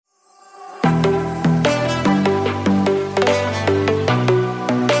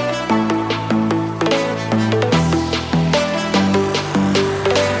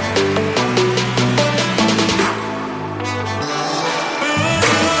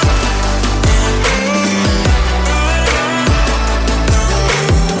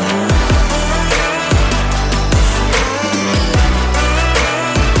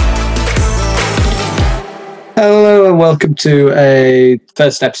welcome to a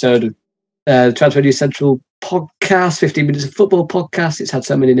first episode of the Transfer News Central podcast, 15 Minutes of Football podcast. It's had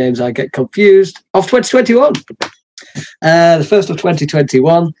so many names I get confused. Of 2021. The first of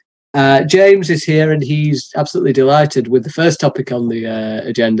 2021. James is here and he's absolutely delighted with the first topic on the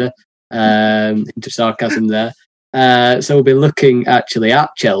agenda. Into sarcasm there. So we'll be looking actually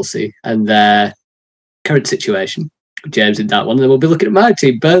at Chelsea and their current situation. James in that one. And then we'll be looking at my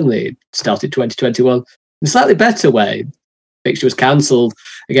team, Burnley, started 2021 in a slightly better way. Fixture was cancelled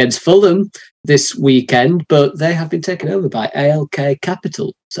against Fulham this weekend, but they have been taken over by ALK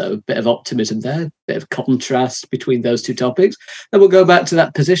Capital. So a bit of optimism there, a bit of contrast between those two topics. Then we'll go back to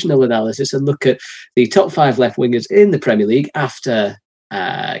that positional analysis and look at the top 5 left wingers in the Premier League after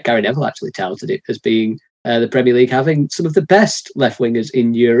Gary Neville actually touted it as being the Premier League having some of the best left wingers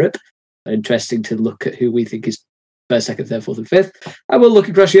in Europe. Interesting to look at who we think is first, second, third, fourth, and fifth. And we'll look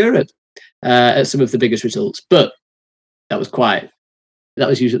across Europe at some of the biggest results. But that was a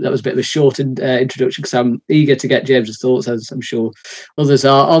bit of a short introduction because I'm eager to get James's thoughts, as I'm sure others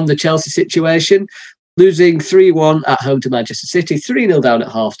are, on the Chelsea situation. Losing 3-1 at home to Manchester City, 3-0 down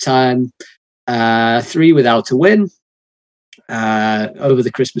at half-time, 3 without a win over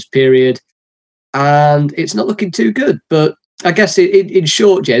the Christmas period. And it's not looking too good. But I guess in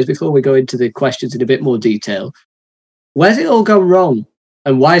short, James, before we go into the questions in a bit more detail, where's it all gone wrong?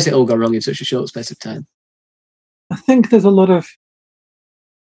 And why has it all gone wrong in such a short space of time? I think there's a lot of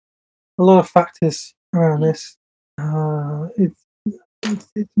factors around this.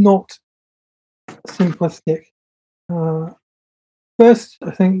 It's not simplistic. First,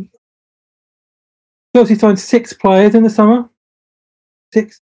 I think Chelsea signed 6 players in the summer.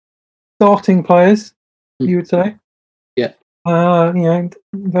 6 starting players, you would say. Yeah. Werner,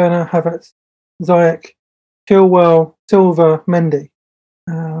 Havertz, Ziyech, Chilwell, Silva, Mendy.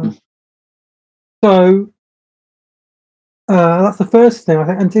 So that's the first thing, I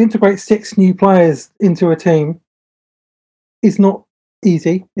think. And to integrate 6 new players into a team is not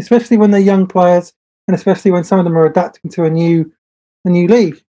easy, especially when they're young players, and especially when some of them are adapting to a new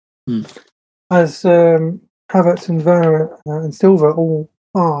league, as Havertz and Werner and Silva all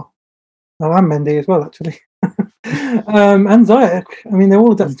are. Oh, and Mendy as well, actually, and Ziyech. I mean, they're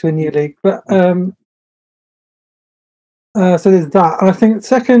all adapted to a new league, but so there's that. And I think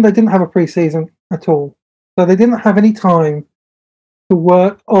second, they didn't have a pre-season at all. So they didn't have any time to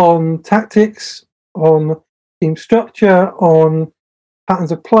work on tactics, on team structure, on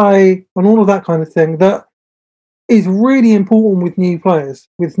patterns of play, on all of that kind of thing that is really important with new players,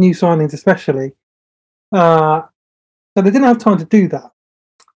 with new signings especially. So they didn't have time to do that.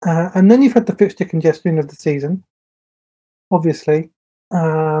 And then you've had the fixture congestion of the season, obviously,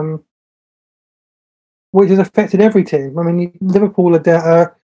 which has affected every team. I mean, Liverpool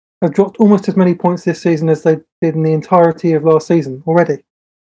have dropped almost as many points this season as they did in the entirety of last season already.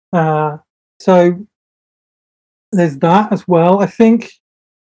 So there's that as well. I think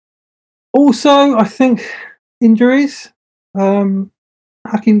injuries. Hakim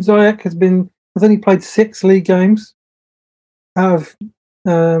Ziyech has only played 6 league games out of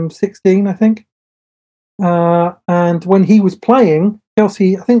 16, I think. And when he was playing,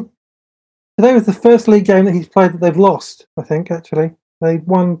 Chelsea, I think today was the first league game that he's played that they've lost, I think, actually. They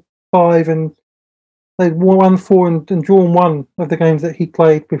won 5 and they'd won 4 and drawn 1 of the games that he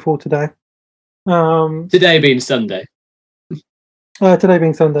played before today. Today being Sunday. Today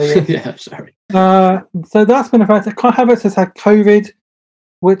being Sunday, yeah. Yeah, sorry. So that's been a factor. Havertz has had COVID,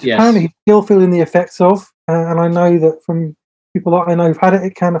 which apparently he's still feeling the effects of. And I know that from people that I know who've had it,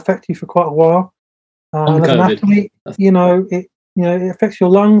 it can affect you for quite a while. And as an athlete, it affects your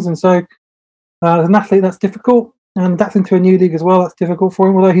lungs. And so as an athlete, that's difficult. And that's into a new league as well. That's difficult for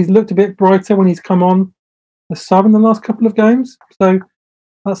him, although he's looked a bit brighter when he's come on the sub in the last couple of games. So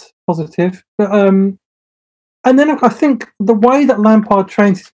that's positive. But and then I think the way that Lampard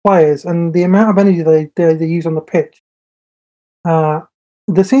trains his players and the amount of energy they use on the pitch,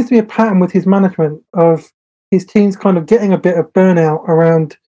 there seems to be a pattern with his management of his teams kind of getting a bit of burnout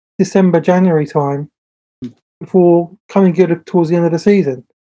around December, January time before coming good towards the end of the season.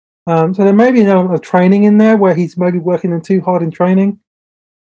 So there may be an element of training in there where he's maybe working them too hard in training.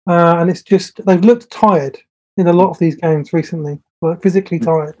 And it's just, they've looked tired in a lot of these games recently, like physically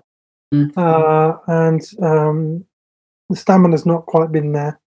tired. And the stamina's not quite been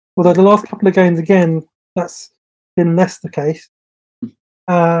there. Although the last couple of games, again, that's been less the case.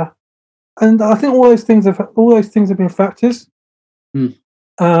 And I think all those things have been factors. There's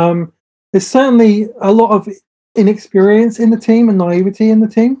certainly a lot of inexperience in the team and naivety in the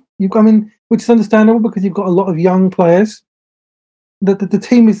team. Which is understandable because you've got a lot of young players. The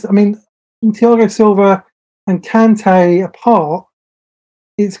team is, Thiago Silva and Kante apart,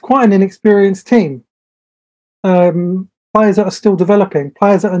 it's quite an inexperienced team. Players that are still developing,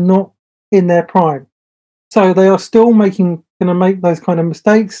 players that are not in their prime. So they are still going to make those kind of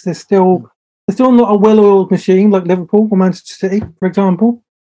mistakes. They're still not a well-oiled machine like Liverpool or Manchester City, for example.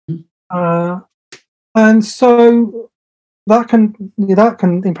 And so that can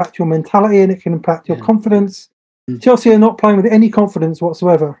impact your mentality, and it can impact your confidence. Chelsea are not playing with any confidence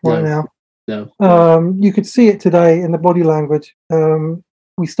whatsoever right now. No. You could see it today in the body language.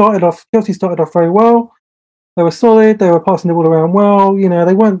 Chelsea started off very well. They were solid. They were passing the ball around well.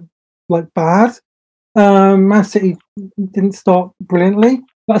 They weren't bad. Man City didn't start brilliantly,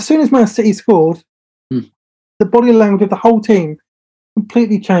 but as soon as Man City scored, the body language of the whole team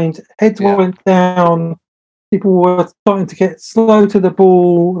completely changed. Heads went down. People were starting to get slow to the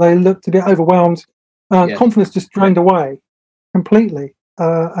ball. They looked a bit overwhelmed. Confidence just drained away completely.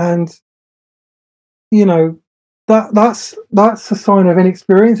 And that's a sign of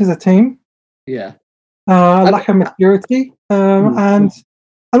inexperience as a team. Yeah. Lack of maturity, and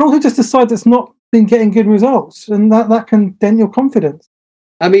also just a side that's not been getting good results, and that can dent your confidence.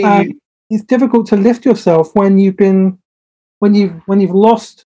 I mean, it's difficult to lift yourself when you've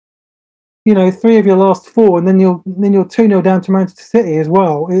lost, 3 of your last 4, and then you're 2-0 down to Manchester City as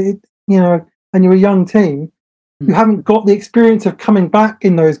well. And you're a young team. You haven't got the experience of coming back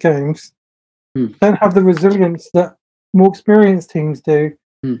in those games. Don't have the resilience that more experienced teams do.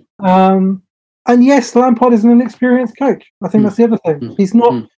 And yes, Lampard is an inexperienced coach. I think that's the other thing. He's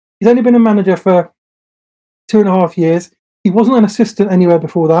not. He's only been a manager for 2.5 years. He wasn't an assistant anywhere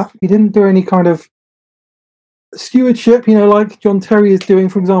before that. He didn't do any kind of stewardship, like John Terry is doing,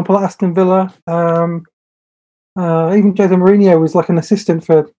 for example, at Aston Villa. Even Jose Mourinho was like an assistant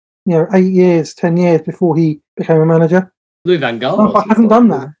for 8 years, 10 years before he became a manager. Louis van Gaal Lampard hasn't done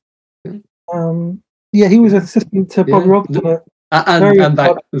that. He was an assistant to Bobby Robson and Van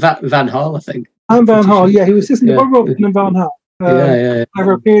Gaal, I think. And Van Gaal, he was assistant to Bobby Robson and Van Gaal.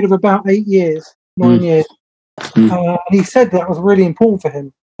 Over a period of about 8 years, 9 years. And he said that was really important for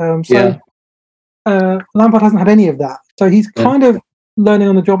him. Lampard hasn't had any of that. So he's kind of learning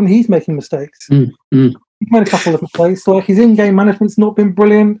on the job, and he's making mistakes. He's made a couple of mistakes. Like his in-game management's not been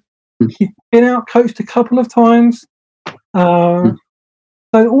brilliant. He's been out-coached a couple of times. So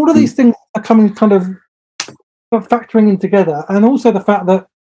all of these things are coming kind of factoring in together. And also the fact that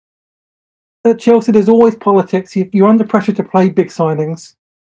at Chelsea, there's always politics. You're under pressure to play big signings.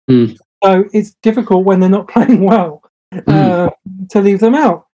 So it's difficult when they're not playing well to leave them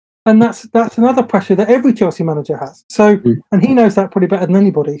out. And that's another pressure that every Chelsea manager has. So, and he knows that probably better than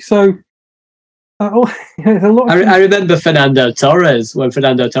anybody. So, there's a lot. I remember Fernando Torres when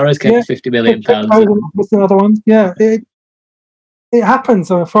Fernando Torres came for £50 million. What's another one? Yeah, it happens.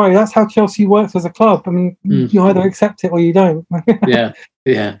 I'm afraid that's how Chelsea works as a club. I mean, you either accept it or you don't. Yeah.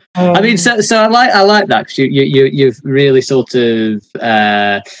 I mean, so I like that because you've really sort of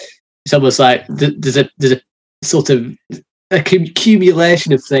it's almost like there's a sort of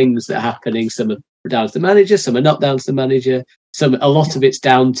accumulation of things that are happening. Some are down to the manager, some are not down to the manager. A lot of it's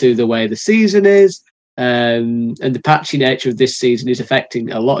down to the way the season is, and the patchy nature of this season is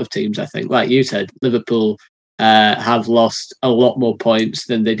affecting a lot of teams. I think, like you said, Liverpool have lost a lot more points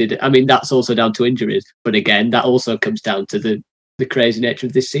than they did. I mean, that's also down to injuries, but again, that also comes down to the crazy nature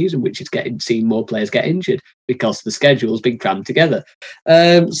of this season, which is seeing more players get injured because the schedule's been crammed together.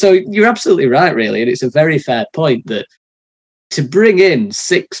 So you're absolutely right, really, and it's a very fair point that to bring in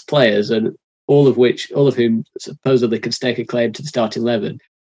 6 players, and all of whom supposedly can stake a claim to the starting 11,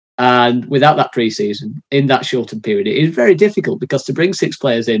 and without that pre-season in that shortened period, it is very difficult because to bring 6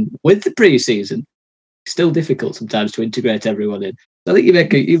 players in with the pre-season, it's still difficult sometimes to integrate everyone in. I think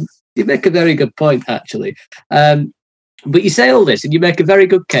you make a very good point, actually. But you say all this, and you make a very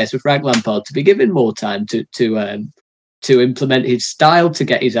good case for Frank Lampard to be given more time to implement his style, to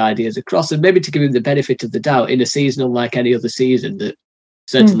get his ideas across, and maybe to give him the benefit of the doubt in a season unlike any other season that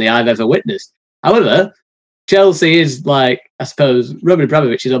certainly I've ever witnessed. However, Chelsea is like, I suppose, Roman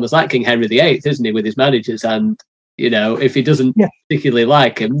Abramovich is almost like King Henry VIII, isn't he, with his managers? And if he doesn't particularly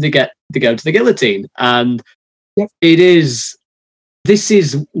like him, they go to the guillotine. And this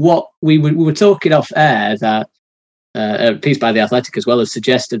is what we were talking off air, that a piece by The Athletic as well has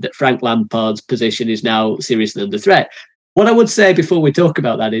suggested that Frank Lampard's position is now seriously under threat. What I would say before we talk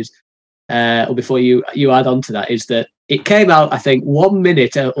about that is, or before you add on to that, is that it came out, I think, 1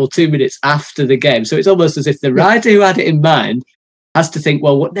 minute or 2 minutes after the game. So it's almost as if the writer who had it in mind has to think,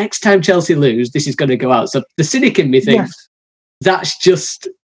 well, what next time Chelsea lose, this is going to go out. So the cynic in me thinks that's just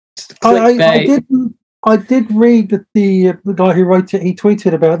clickbait. I did read that the guy who wrote it, he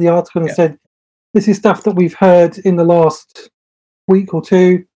tweeted about the article and said this is stuff that we've heard in the last week or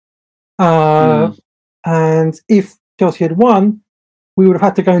two. And if Chelsea had won, we would have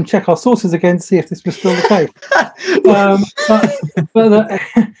had to go and check our sources again to see if this was still the case.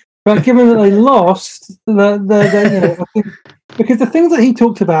 But given that they lost, I think, because the things that he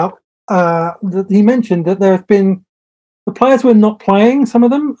talked about, that he mentioned that there have been the players who are not playing. Some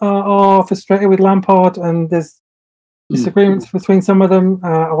of them are frustrated with Lampard, and there's disagreements between some of them,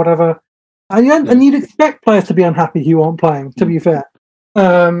 or whatever. And you'd expect players to be unhappy who aren't playing. To be fair,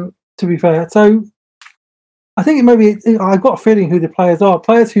 so I think I've got a feeling who the players are.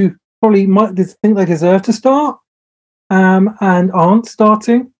 Players who probably might think they deserve to start, and aren't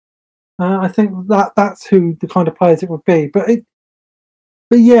starting. I think that's who the kind of players it would be. But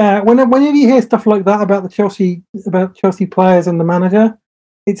yeah, whenever you hear stuff like that about Chelsea players and the manager,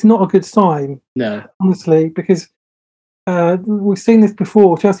 it's not a good sign. No, honestly, because we've seen this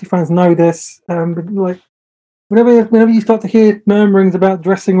before. Chelsea fans know this. But like whenever you start to hear murmurings about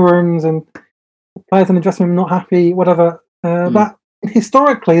dressing rooms and players in the dressing room not happy, whatever, that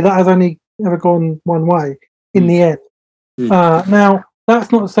historically that has only ever gone one way in the end. Now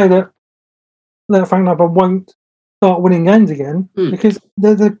that's not to say that Frank Lampard won't start winning games again, because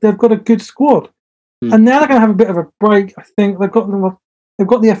they've got a good squad, and now they're going to have a bit of a break. I think they've got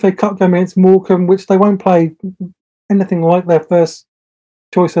the FA Cup game against Morecambe, which they won't play anything like their first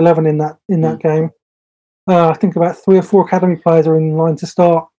choice 11 in that game. I think about 3 or 4 academy players are in line to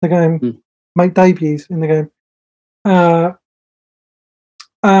start the game, make debuts in the game,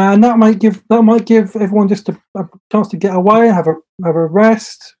 and that might give everyone just a chance to get away, have a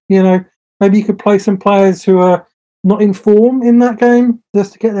rest. Maybe you could play some players who are not in form in that game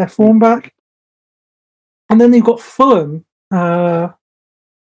just to get their form back. And then you've got Fulham,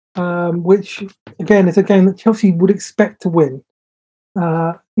 which again is a game that Chelsea would expect to win.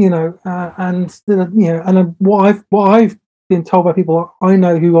 And what I've been told by people I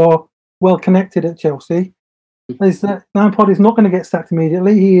know who are well connected at Chelsea is that Lampard is not going to get sacked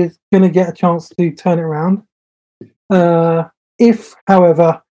immediately. He is going to get a chance to turn it around. If,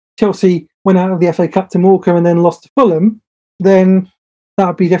 however, Chelsea went out of the FA Cup to Morecambe and then lost to Fulham, then that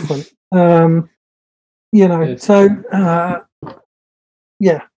would be different. Yes. So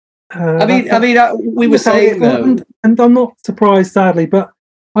yeah. We were saying though, and I'm not surprised, sadly, but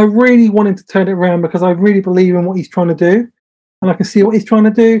I really want him to turn it around because I really believe in what he's trying to do, and I can see what he's trying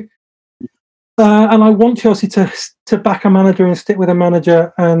to do. And I want Chelsea to back a manager and stick with a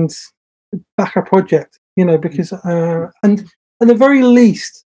manager and back a project, because and at the very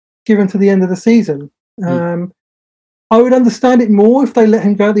least, given to the end of the season. I would understand it more if they let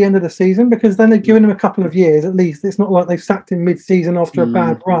him go at the end of the season, because then they've given him a couple of years at least. It's not like they've sacked him mid-season after a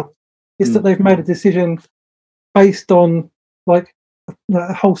bad run. It's that they've made a decision based on like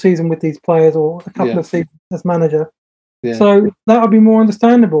a whole season with these players or a couple of seasons as manager. Yeah. So that would be more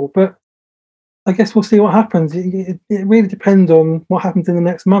understandable. But I guess we'll see what happens. It really depends on what happens in the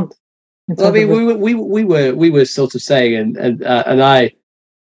next month. Well, we were sort of saying, and I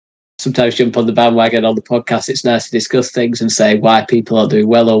sometimes jump on the bandwagon on the podcast. It's nice to discuss things and say why people are doing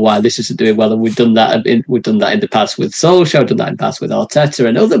well or why this isn't doing well. And we've done that in the past with Solskjaer, done that in the past with Arteta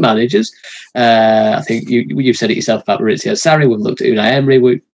and other managers. I think you've said it yourself about Maurizio Sarri. We've looked at Unai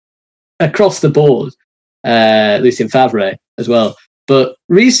Emery. Across the board, Lucien Favre as well. But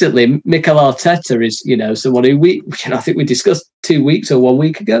recently, Mikel Arteta is, someone who I think we discussed 2 weeks or 1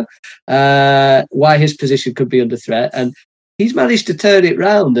 week ago, why his position could be under threat. And he's managed to turn it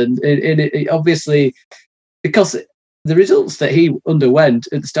round. And it obviously, because the results that he underwent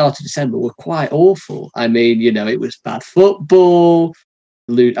at the start of December were quite awful. I mean, it was bad football.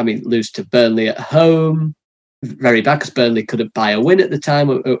 Lose to Burnley at home. Very bad, because Burnley couldn't buy a win at the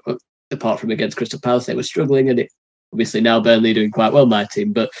time, apart from against Crystal Palace. They were struggling, and obviously now Burnley doing quite well, my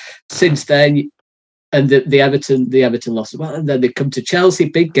team. But since then, and the Everton loss as well, and then they come to Chelsea,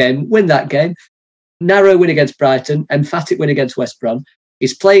 big game, win that game, narrow win against Brighton, emphatic win against West Brom.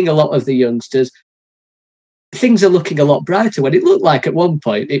 He's playing a lot of the youngsters. Things are looking a lot brighter, when it looked like at one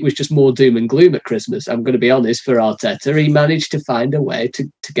point it was just more doom and gloom at Christmas. I'm going to be honest, for Arteta, he managed to find a way to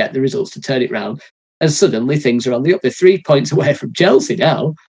get the results, to turn it round, and suddenly things are on the up. They're 3 points away from Chelsea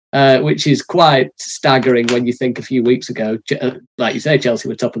now. Which is quite staggering when you think a few weeks ago, like you say, Chelsea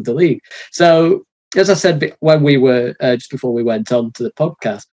were top of the league. So, as I said when we were just before we went on to the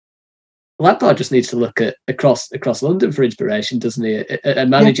podcast, Lampard just needs to look at across London for inspiration, doesn't he? A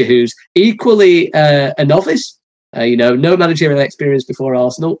manager who's equally a novice, no managerial experience before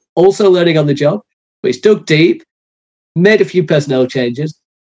Arsenal, also learning on the job, but he's dug deep, made a few personnel changes.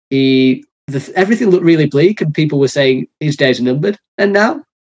 Everything looked really bleak, and people were saying his days are numbered, and now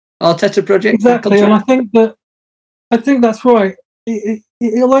Arteta project. Exactly, and I think that's right.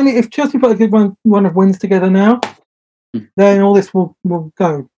 It'll only if Chelsea put a good run of wins together now, then all this will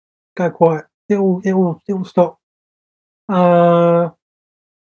go quiet. It will stop.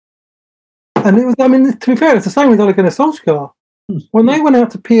 And it was. I mean, to be fair, it's the same with Ole Gunnar Solskjaer. When they went out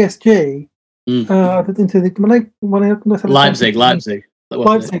to PSG, Leipzig. Leipzig. They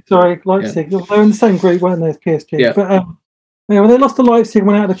were in the same group, weren't they, as PSG? Yeah. But when they lost to Leipzig and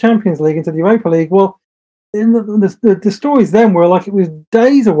went out of the Champions League into the Europa League, well, in the stories then were like it was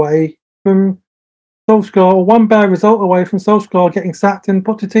days away from Solskjaer, or one bad result away from Solskjaer getting sacked and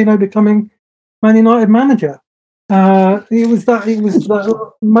Pochettino becoming Man United manager. It was that. I think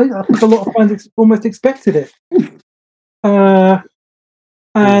a lot of fans almost expected it, and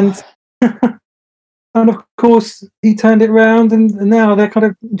and of course he turned it around, and now they're kind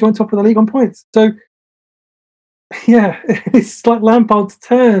of joint top of the league on points. So yeah, it's like Lampard's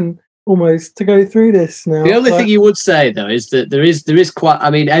turn almost to go through this now. The only thing you would say though is that there is quite. I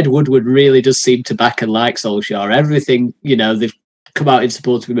mean, Ed Woodward really does seem to back and like Solskjaer. Everything, they've come out in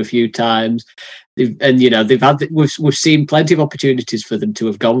support of him a few times. We've seen plenty of opportunities for them to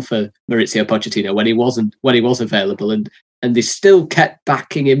have gone for Maurizio Pochettino when he was available, and they still kept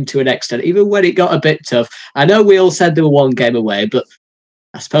backing him to an extent, even when it got a bit tough. I know we all said they were one game away, but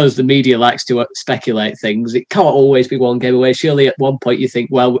I suppose the media likes to speculate things. It can't always be one game away. Surely at one point you think,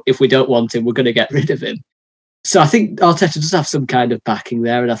 well, if we don't want him, we're going to get rid of him. So I think Arteta does have some kind of backing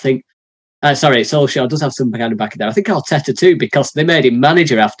there, and I think Solskjaer does have some kind of backing there. I think Arteta too, because they made him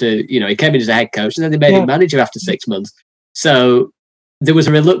manager after, he came in as a head coach, and then they made him manager after 6 months. So there was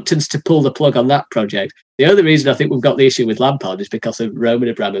a reluctance to pull the plug on that project. The other reason I think we've got the issue with Lampard is because of Roman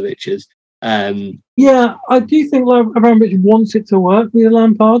Abramovich's. Yeah, I do think Abramovich wants it to work with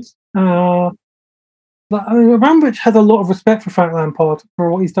Lampard. But Abramovich has a lot of respect for Frank Lampard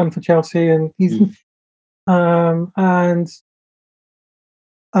for what he's done for Chelsea, and he's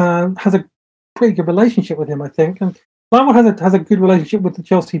has a pretty good relationship with him, I think. And Lampard has a good relationship with the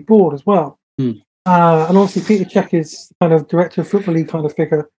Chelsea board as well. And obviously Peter Cech is kind of director of football league kind of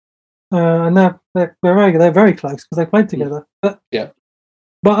figure, and they're very close because they played together.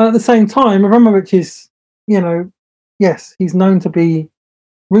 But at the same time, Abramovich is, yes, he's known to be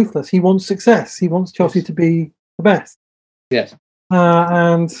ruthless. He wants success. He wants Chelsea to be the best. Yes,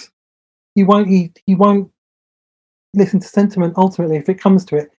 and he won't listen to sentiment ultimately if it comes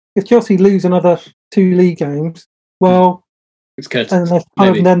to it. If Chelsea lose another 2 league games, well, it's good. And they're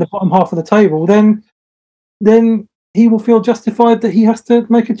kind of then the bottom half of the table, then he will feel justified that he has to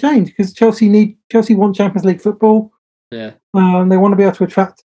make a change because Chelsea want Champions League football. Yeah. They want to be able to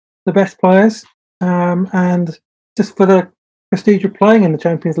attract the best players, and just for the prestige of playing in the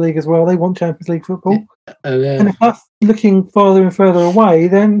Champions League as well, they want Champions League football. And if that's looking farther and further away,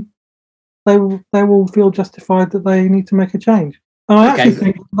 then they will feel justified that they need to make a change. And I actually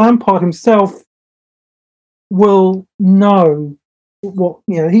think Lampard himself will know what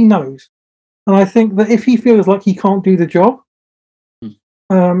he knows, and I think that if he feels like he can't do the job,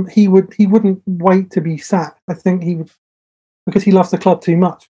 he wouldn't wait to be sacked. I think he would, because he loves the club too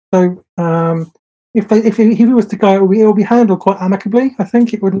much. So if he was to go, it will be handled quite amicably. I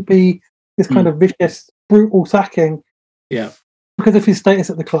think it wouldn't be this kind of vicious, brutal sacking. Yeah, because of his status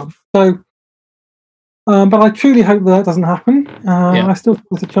at the club. So. But I truly hope that doesn't happen. I still think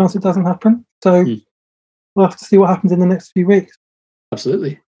there's a chance it doesn't happen. So we'll have to see what happens in the next few weeks.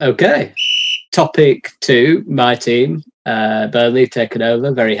 Absolutely. Okay. Topic 2, my team, Burnley taken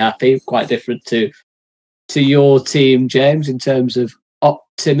over. Very happy. Quite different to your team, James, in terms of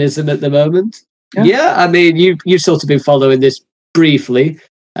optimism at the moment. Yeah, I mean, you've sort of been following this briefly,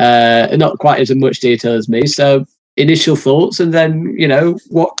 not quite as much detail as me. So initial thoughts, and then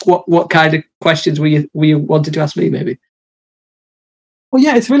what kind of questions were you wanted to ask me, maybe? Well,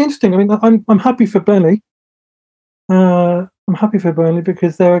 yeah, it's really interesting. I mean, I'm happy for Burnley. I'm happy for Burnley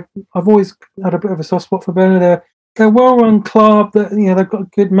because I've always had a bit of a soft spot for Burnley. They're a well-run club. That they've got a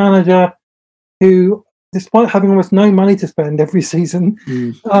good manager who, despite having almost no money to spend every season,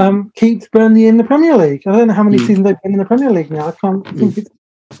 keeps Burnley in the Premier League. I don't know how many seasons they've been in the Premier League now. I can't think it's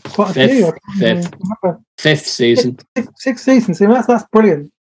quite a few. Fifth season. Six seasons. So that's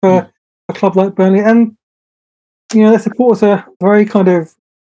brilliant for a club like Burnley. And, their supporters are very kind of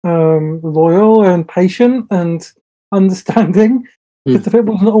loyal and patient and understanding because the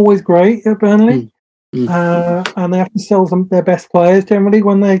football's not always great at Burnley. And they have to sell their best players generally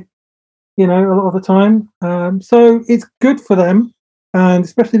when they, a lot of the time. So it's good for them. And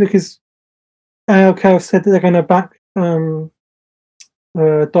especially because ALK have said that they're going to back Dyche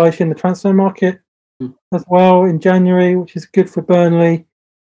in the transfer market as well in January, which is good for Burnley.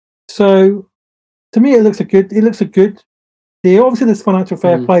 So to me, it looks a good deal. Obviously, there's financial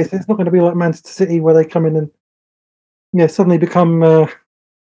fair play. So it's not going to be like Manchester City where they come in and suddenly become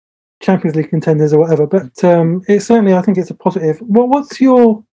Champions League contenders or whatever. But it's certainly, I think it's a positive. Well, what's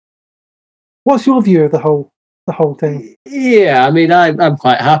your view of the whole thing? Yeah, I mean, I'm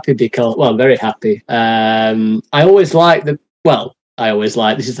quite happy because, well, very happy. I always like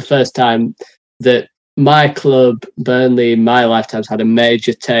this is the first time that my club, Burnley, in my lifetime's had a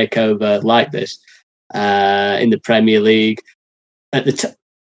major takeover like this in the Premier League. At the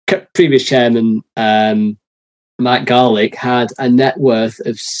previous chairman, Mike Garlick, had a net worth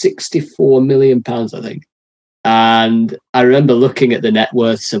of £64 million, I think. And I remember looking at the net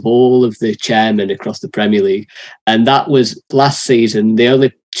worths of all of the chairmen across the Premier League. And that was last season. The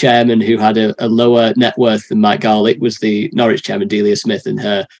only chairman who had a lower net worth than Mike Garlick was the Norwich chairman, Delia Smith, and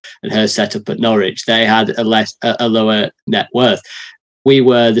her setup at Norwich. They had a lower net worth. We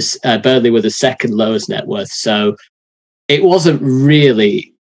were Burnley were the second lowest net worth. So it wasn't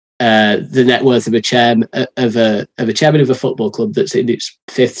really the net worth of a chairman of a football club that's in its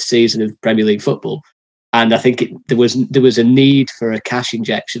fifth season of Premier League football. And I think there was a need for a cash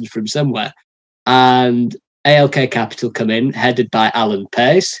injection from somewhere. And ALK Capital come in, headed by Alan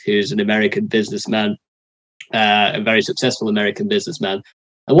Pace, who's an American businessman, a very successful American businessman.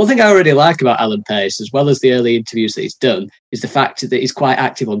 And one thing I already like about Alan Pace, as well as the early interviews that he's done, is the fact that he's quite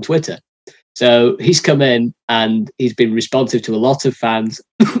active on Twitter. So he's come in and he's been responsive to a lot of fans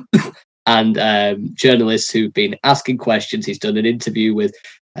and journalists who've been asking questions. He's done an interview with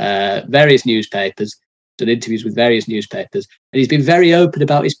various newspapers. Done interviews with various newspapers, and he's been very open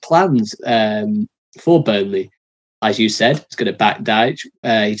about his plans for Burnley. As you said, he's going to back Dyche.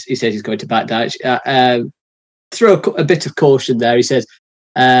 He says he's going to back Dyche. Throw a bit of caution there. He says,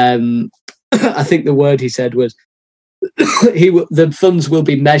 I think the word he said was, the funds will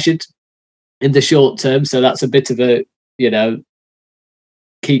be measured in the short term. So that's a bit of a,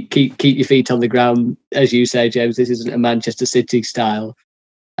 keep your feet on the ground, as you say, James. This isn't a Manchester City style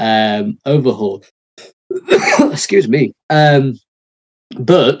overhaul. Excuse me.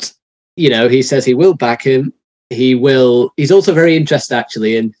 But, he says he will back him. He's also very interested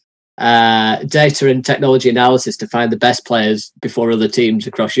actually in data and technology analysis to find the best players before other teams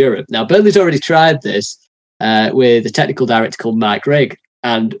across Europe. Now, Burnley's already tried this with a technical director called Mike Rigg.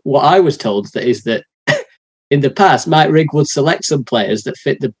 And what I was told is that in the past, Mike Rigg would select some players that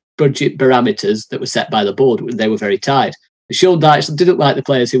fit the budget parameters that were set by the board when they were very tight. Sean Dyche didn't like the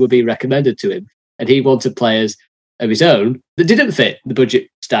players who were being recommended to him. And he wanted players of his own that didn't fit the budget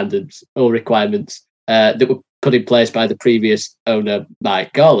standards or requirements that were put in place by the previous owner,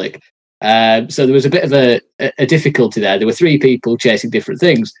 Mike Garlick. So there was a bit of a difficulty there. There were three people chasing different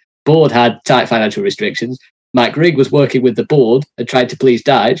things. Board had tight financial restrictions. Mike Rigg was working with the board and tried to please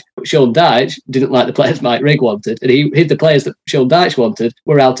Dyche, but Sean Dyche didn't like the players Mike Rigg wanted. And the players that Sean Dyche wanted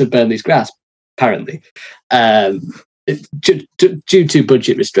were out of Burnley's grasp, apparently, due to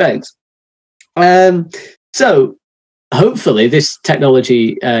budget restraints. So hopefully this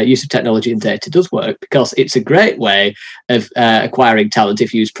use of technology and data does work, because it's a great way of acquiring talent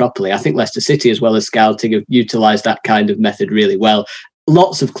if used properly. I think Leicester City, as well as scouting, have utilised that kind of method really well.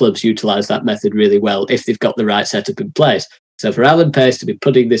 Lots of clubs utilise that method really well if they've got the right setup in place. So for Alan Pace to be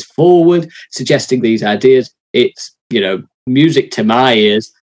putting this forward, suggesting these ideas, it's music to my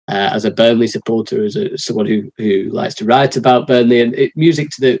ears. As a Burnley supporter, as someone who likes to write about Burnley, and music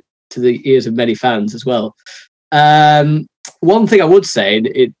to the ears of many fans as well. One thing I would say,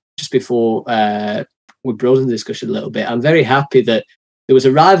 just before we broaden the discussion a little bit, I'm very happy that there was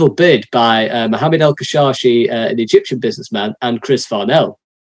a rival bid by Mohamed El Kashashi, an Egyptian businessman, and Chris Farnell.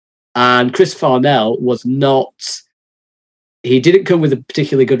 And Chris Farnell he didn't come with a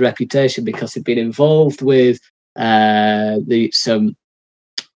particularly good reputation because he'd been involved with some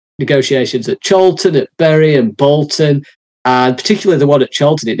negotiations at Charlton, at Bury and Bolton, and particularly the one at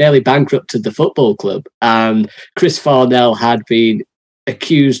Charlton. It nearly bankrupted the football club. And Chris Farnell had been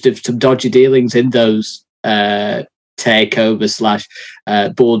accused of some dodgy dealings in those takeover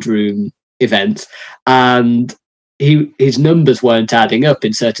 / boardroom events. And his numbers weren't adding up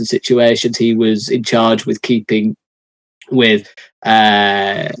in certain situations. He was in charge with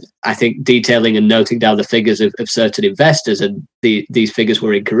I think detailing and noting down the figures of certain investors, and these figures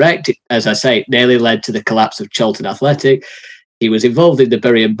were incorrect. As I say, it nearly led to the collapse of Charlton Athletic. He was involved in the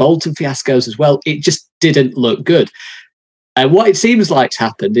Bury and Bolton fiascos as well. It just didn't look good. And what it seems like's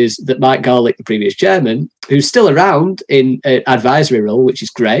happened is that Mike Garlick, the previous chairman, who's still around in an advisory role, which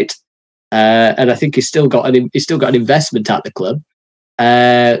is great, and I think he's still got an investment at the club,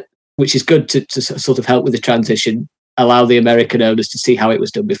 which is good to sort of help with the transition. allow the American owners to see how it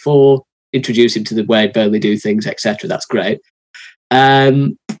was done before, introduce him to the way Burnley do things, etc. That's great.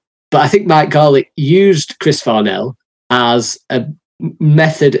 But I think Mike Garlick used Chris Farnell as a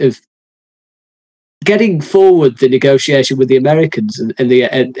method of getting forward the negotiation with the Americans and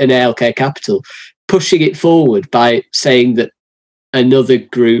ALK Capital, pushing it forward by saying that another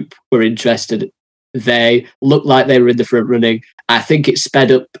group were interested. They looked like they were in the front running. I think it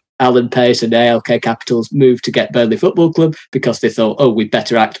sped up Alan Pace and ALK Capital's move to get Burnley Football Club because they thought, oh, we'd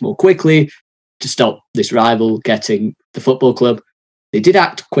better act more quickly to stop this rival getting the football club. They did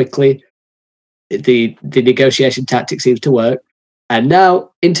act quickly. The negotiation tactic seems to work. And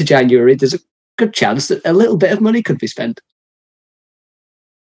now, into January, there's a good chance that a little bit of money could be spent.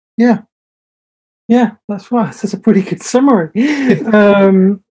 Yeah, that's right. That's a pretty good summary. I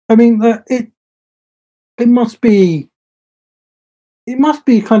mean, it must be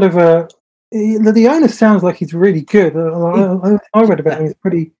kind of a. The owner sounds like he's really good. I read about him.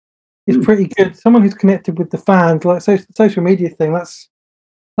 He's pretty good. Someone who's connected with the fans, like social media thing.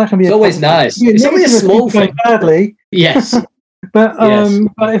 That can be. It's always nice. It's only a small thing. Badly, yes. But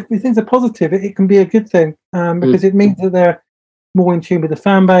if things are positive, it can be a good thing because it means that they're more in tune with the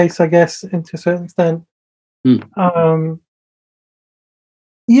fan base, I guess, and to a certain extent. And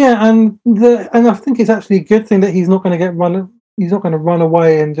I think it's actually a good thing that he's not going to He's not going to run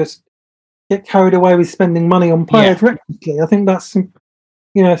away and just get carried away with spending money on players recklessly. I think that's,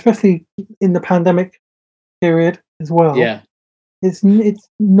 especially in the pandemic period as well. Yeah. It's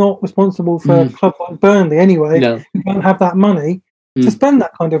not responsible for a club like Burnley anyway. No. You don't have that money to spend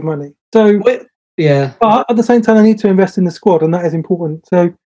that kind of money. So, but at the same time, they need to invest in the squad, and that is important.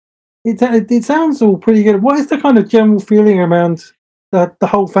 So, it sounds all pretty good. What is the kind of general feeling around the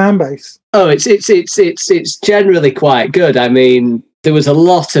whole fan base? Oh, it's generally quite good. I mean, there was a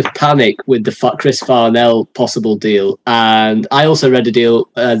lot of panic with the Chris Farnell possible deal, and I also read a deal.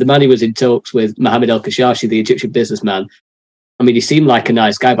 The man who was in talks with Mohammed El Kashashi, the Egyptian businessman. I mean, he seemed like a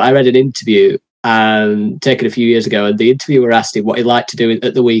nice guy, but I read an interview taken a few years ago, and the interviewer asked him what he liked to do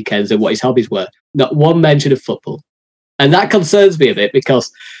at the weekends and what his hobbies were. Not one mention of football, and that concerns me a bit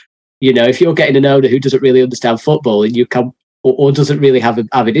because, if you're getting an owner who doesn't really understand football and you come or doesn't really have an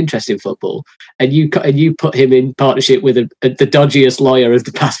avid interest in football, and you put him in partnership with the dodgiest lawyer of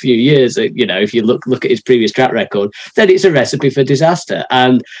the past few years, if you look at his previous track record, then it's a recipe for disaster.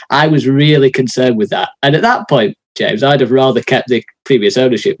 And I was really concerned with that. And at that point, James, I'd have rather kept the previous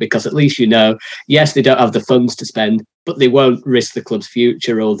ownership because at least yes, they don't have the funds to spend, but they won't risk the club's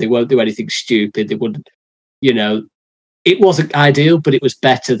future or they won't do anything stupid. They wouldn't, it wasn't ideal, but it was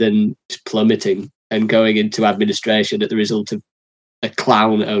better than plummeting and going into administration at the result of a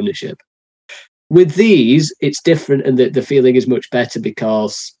clown ownership. With these, it's different, and the feeling is much better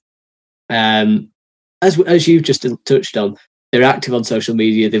because, as you've just touched on, they're active on social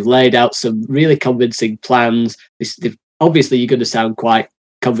media. They've laid out some really convincing plans. Obviously, you're going to sound quite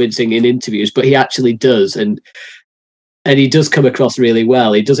convincing in interviews, but he actually does, and he does come across really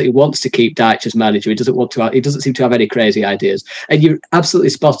well. He wants to keep Dyche as manager. He doesn't seem to have any crazy ideas. And you're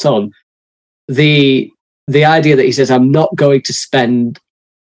absolutely spot on. The idea that he says, I'm not going to spend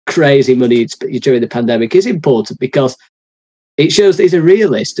crazy money during the pandemic is important because it shows that he's a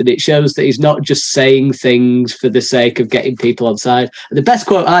realist, and it shows that he's not just saying things for the sake of getting people on side. And the best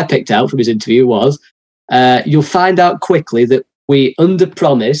quote I picked out from his interview was, you'll find out quickly that we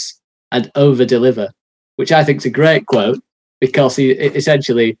under-promise and over-deliver, which I think is a great quote because he's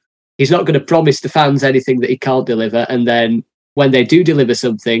not going to promise the fans anything that he can't deliver. And then when they do deliver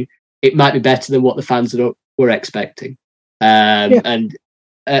something, it might be better than what the fans were expecting. And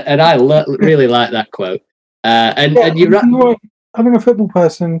I really like that quote. And you're right. Having a football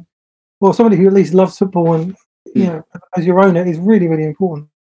person, or somebody who at least loves football, and as your owner, is really, really important.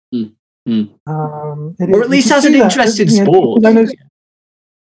 Or at least has an interest in sport.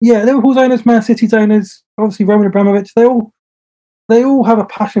 Liverpool's owners, Man City's owners, obviously Roman Abramovich. They all have a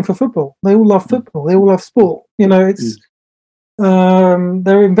passion for football. They all love football. They all love sport. It's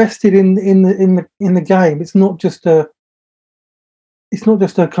they're invested in the game. It's not just a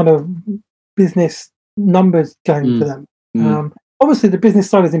kind of business numbers game for them. Obviously, the business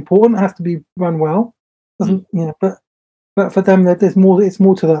side is important. It has to be run well. But for them, there's more. It's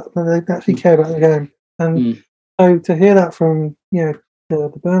more to that. They actually care about the game. And so to hear that from the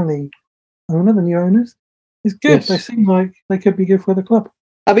Burnley owner, the new owners, is good. Yes. They seem like they could be good for the club.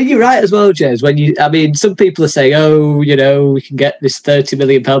 I mean, you're right as well, James. Some people are saying, we can get this £30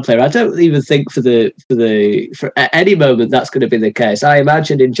 million player. I don't even think for at any moment that's going to be the case. I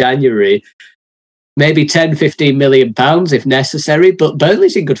imagine in January maybe 10, 15 million pounds if necessary. But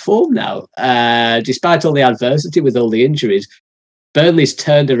Burnley's in good form now. Despite all the adversity with all the injuries, Burnley's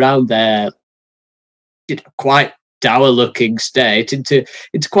turned around their quite dour-looking state into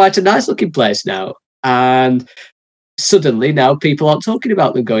quite a nice-looking place now. And suddenly now people aren't talking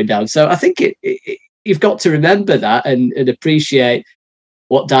about them going down. So I think you've got to remember that and appreciate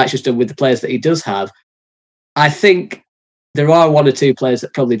what Dyche has done with the players that he does have. I think there are one or two players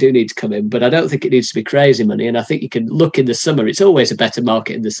that probably do need to come in, but I don't think it needs to be crazy money. And I think you can look in the summer. It's always a better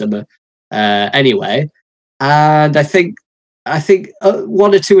market in the summer anyway. And I think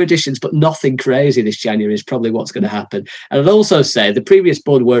one or two additions, but nothing crazy this January is probably what's going to happen. And I'd also say the previous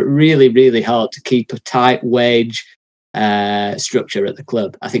board worked really, really hard to keep a tight wage structure at the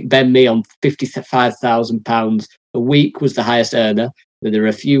club. I think Ben Mee on £55,000 a week was the highest earner. There are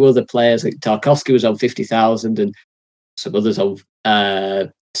a few other players, like Tarkowski was on 50,000 and some others on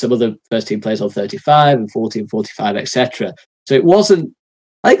some other first team players on 35 and 40 and 45, etc. So it wasn't,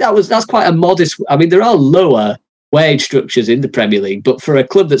 I think that's quite a modest, I mean, there are lower wage structures in the Premier League, but for a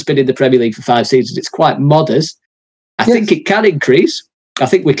club that's been in the Premier League for 5 seasons, it's quite modest. I think it can increase. I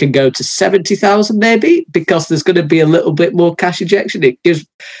think we can go to 70,000 maybe, because there's going to be a little bit more cash injection. It gives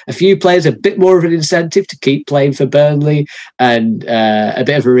a few players a bit more of an incentive to keep playing for Burnley and a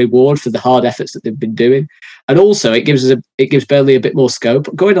bit of a reward for the hard efforts that they've been doing. And also it gives Burnley a bit more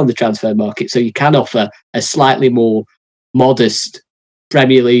scope going on the transfer market. So you can offer a slightly more modest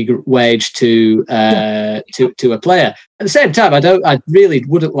Premier League wage to a player. At the same time, I really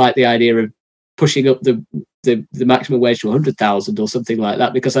wouldn't like the idea of pushing up the maximum wage to 100,000 or something like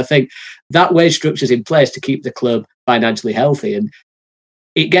that, because I think that wage structure is in place to keep the club financially healthy. And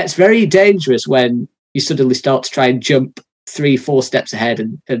it gets very dangerous when you suddenly start to try and jump 3-4 steps ahead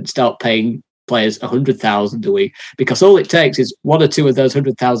and start paying players 100,000 a week, because all it takes is one or two of those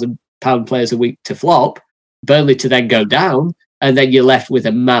 £100,000 players a week to flop, Burnley to then go down, and then you're left with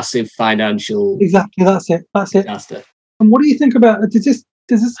a massive financial that's it disaster. And what do you think about does this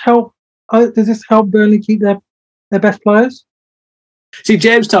help Burnley keep their best players? See,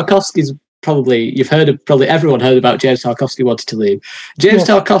 James Tarkowski's probably everyone heard about James Tarkowski wanted to leave. James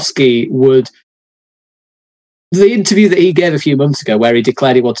Tarkowski the interview that he gave a few months ago where he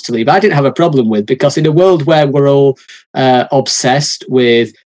declared he wanted to leave, I didn't have a problem with, because in a world where we're all obsessed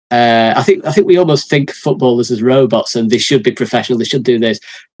with I think we almost think footballers as robots and they should be professional, they should do this.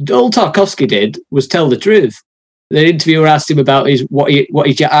 All Tarkowski did was tell the truth. The interviewer asked him about what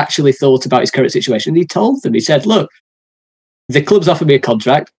he actually thought about his current situation, and he told them, he said, look, the club's offered me a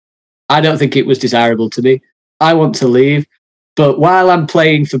contract. I don't think it was desirable to me. I want to leave. But while I'm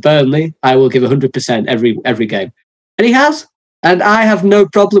playing for Burnley, I will give 100% every game. And he has. And I have no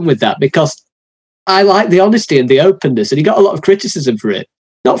problem with that, because I like the honesty and the openness. And he got a lot of criticism for it.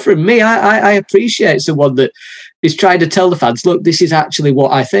 Not from me. I appreciate someone that is trying to tell the fans, look, this is actually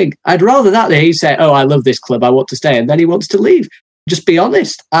what I think. I'd rather that than he say, oh, I love this club, I want to stay, and then he wants to leave. Just be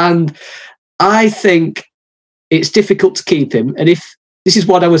honest. And I think it's difficult to keep him. And if this is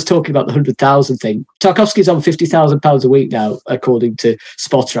what I was talking about, the 100,000 thing, Tarkowski's on £50,000 a week now, according to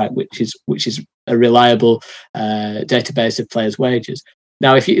Spotrac, which is a reliable database of players' wages.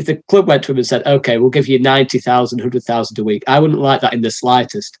 Now, if the club went to him and said, okay, we'll give you 90,000, 100,000 a week, I wouldn't like that in the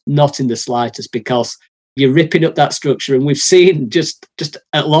slightest, not in the slightest, because you're ripping up that structure. And we've seen just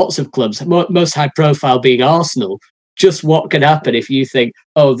at lots of clubs, most high profile being Arsenal, just what can happen if you think,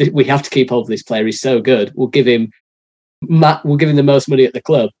 oh, we have to keep hold of this player, he's so good, we'll give him the most money at the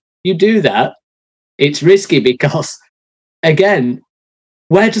club. You do that, it's risky, because, again,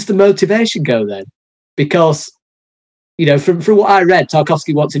 where does the motivation go then? Because, you know, from what I read,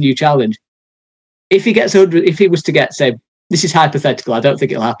 Tarkowski wants a new challenge. If he gets 100, if he was to get, say, this is hypothetical, I don't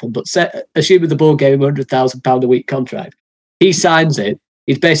think it'll happen, but assuming the board gave him £100,000 a week contract, he signs it.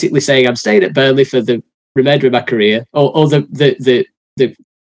 He's basically saying, I'm staying at Burnley for the remainder of my career, or Burnley's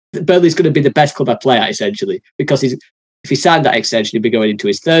going to be the best club I play at, essentially, because if he signed that extension, he'd be going into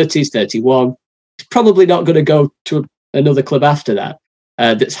his 30s, 31. He's probably not going to go to another club after that.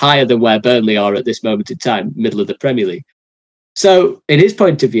 That's higher than where Burnley are at this moment in time, middle of the Premier League. So, in his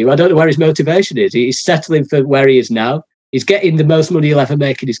point of view, I don't know where his motivation is. He's settling for where he is now. He's getting the most money he'll ever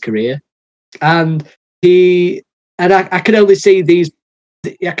make in his career, and I can only see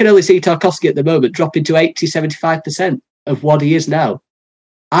Tarkowski at the moment dropping to 80-75% of what he is now.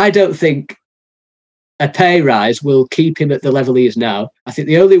 I don't think a pay rise will keep him at the level he is now. I think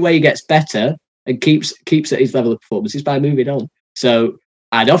the only way he gets better and keeps at his level of performance is by moving on. So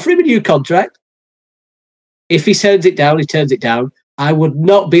I'd offer him a new contract. If he turns it down, he turns it down. I would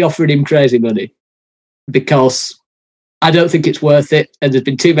not be offering him crazy money, because I don't think it's worth it. And there's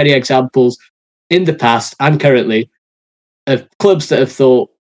been too many examples. in the past and currently of clubs that have thought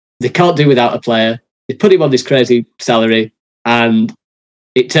they can't do without a player. They put him on this crazy salary, and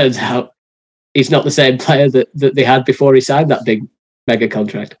it turns out he's not the same player that they had before he signed that big mega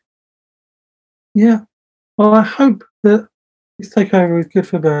contract. Yeah. Well, I hope that his takeover is good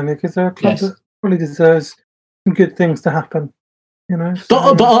for Burnley, because they're a club that probably deserves some good things to happen. You know,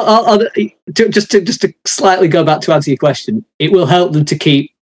 so, but just to slightly go back to answer your question, it will help them to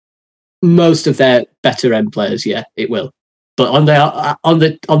keep most of their better end players. Yeah, it will. But on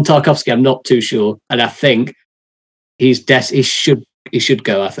Tarkowski, I'm not too sure, and I think he should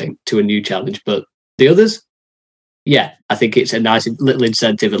go. I think to a new challenge. But the others, yeah, I think it's a nice little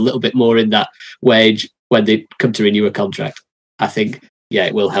incentive, a little bit more in that wage when they come to renew a contract. I think, yeah,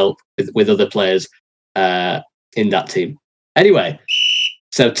 it will help with other players in that team. Anyway,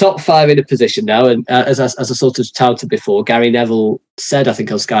 so top 5 in a position now, and as I sort of touted before, Gary Neville said, I think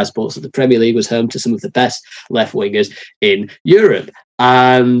on Sky Sports, that the Premier League was home to some of the best left wingers in Europe.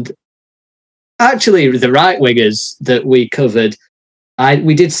 And actually, the right wingers that we covered,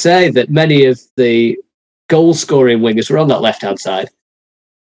 we did say that many of the goal-scoring wingers were on that left-hand side.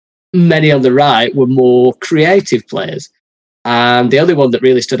 Many on the right were more creative players. And the only one that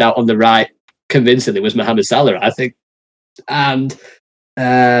really stood out on the right convincingly was Mohamed Salah, I think. And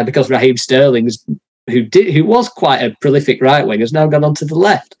because Raheem Sterling, who was quite a prolific right wing, has now gone on to the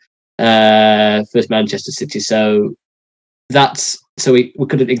left for Manchester City. So we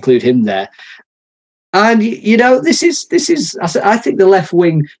couldn't include him there. And you know, this is I think the left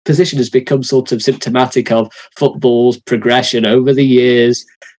wing position has become sort of symptomatic of football's progression over the years.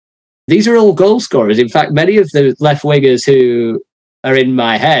 These are all goal scorers. In fact, many of the left wingers who are in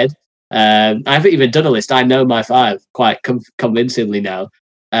my head, I haven't even done a list. I know my 5 quite convincingly now.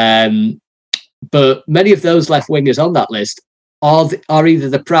 But many of those left wingers on that list are either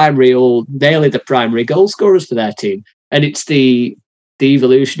the primary or nearly the primary goal scorers for their team. And it's the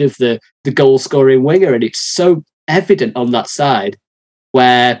evolution of the goal scoring winger. And it's so evident on that side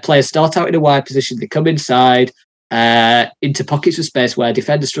where players start out in a wide position, they come inside into pockets of space where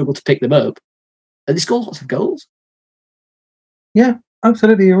defenders struggle to pick them up, and they score lots of goals. Yeah.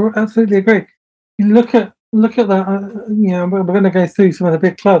 Absolutely agree. You look at that. We're going to go through some of the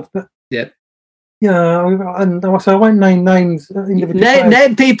big clubs, but and also I won't name names.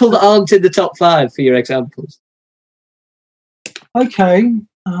 Name people that aren't in the top 5 for your examples. Okay,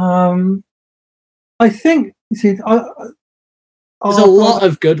 I think there's a lot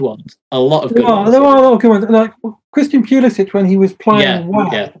of good ones. There are a lot of good ones. Like Christian Pulisic when he was playing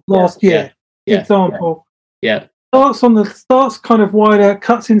last year. Example. Yeah. Starts kind of wider,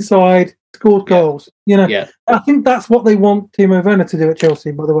 cuts inside, scored goals. You know, I think that's what they want Timo Werner to do at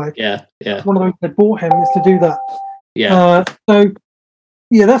Chelsea. By the way, one of the reasons they bought him is to do that.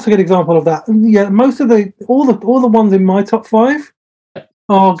 That's a good example of that. And most of all the ones in my top 5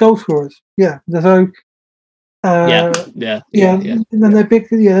 are goal scorers. So. And then they're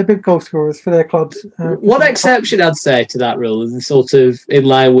big goal scorers for their clubs. One exception I'd say to that rule is sort of in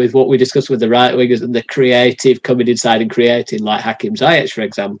line with what we discussed with the right wingers and the creative coming inside and creating, like Hakim Ziyech, for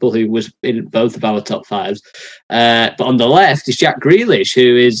example, who was in both of our top 5s. But on the left is Jack Grealish,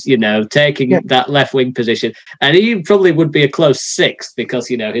 who is, taking that left wing position, and he probably would be a close 6th because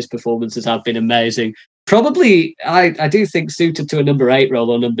his performances have been amazing. Probably, I do think suited to a number 8 role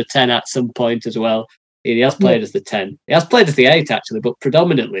or number 10 at some point as well. He has played as the 10. He has played as the 8, actually, but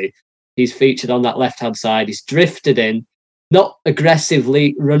predominantly he's featured on that left-hand side. He's drifted in, not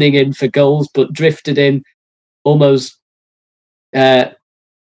aggressively running in for goals, but drifted in almost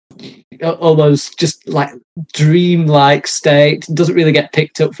just like dream-like state. Doesn't really get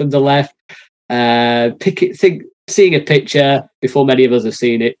picked up from the left. Seeing a picture before many of us have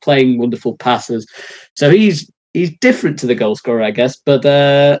seen it, playing wonderful passes. So he's different to the goal scorer, I guess. But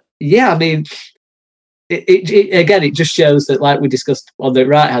I mean... It just shows that, like we discussed on the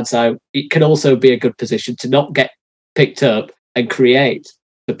right-hand side, it can also be a good position to not get picked up and create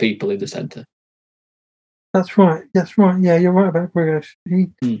for people in the centre. That's right. Yeah, you're right about Grealish. He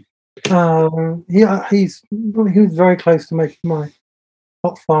was very close to making my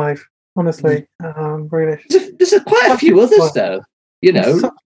top 5. Honestly, Grealish. There's quite a few others though. Such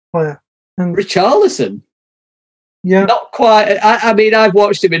a player. And Richarlison. Yeah. Not quite. I mean, I've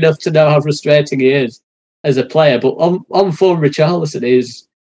watched him enough to know how frustrating he is as a player, but on form, Richarlison is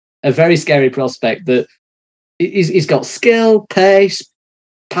a very scary prospect. That he's got skill, pace,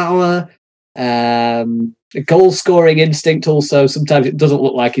 power, goal scoring instinct. Also, sometimes it doesn't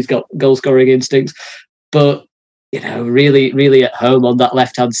look like he's got goal scoring instincts, but really, really at home on that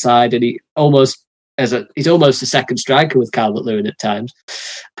left hand side, and he's almost a second striker with Calvert-Lewin at times.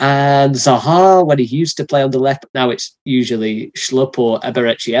 And Zaha, when he used to play on the left, now it's usually Schlupp or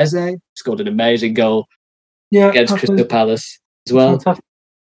Eberechi Eze. Scored an amazing goal against Crystal Palace as well. Fantastic.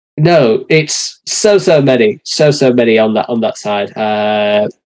 No, it's so many on that side.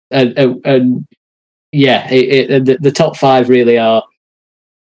 And yeah, the top five really are,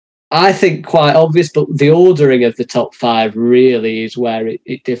 I think, quite obvious, but the ordering of the top five really is where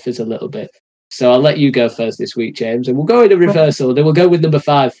it differs a little bit. So I'll let you go first this week, James, and we'll go in a reverse order. We'll go with number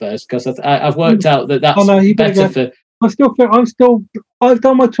 5 first, because I've worked out that's better for. I've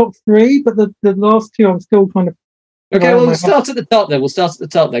done my top 3, but the last 2 I'm still kind of. Okay, well, we'll start at the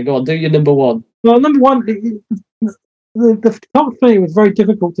top then. Go on, do your number 1. Well, number 1, the top 3 was very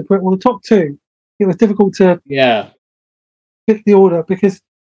difficult to put. Well, the top 2, it was difficult to pick the order because,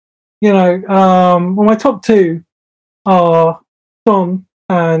 my top 2 are Son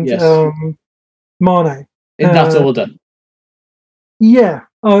and Mane. In that order? Yeah,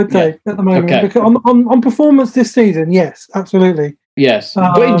 I would say at the moment. Okay. Because on performance this season, yes, absolutely. Yes,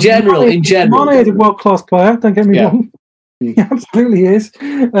 but in general, Mane is a world-class player. Don't get me wrong. He absolutely is.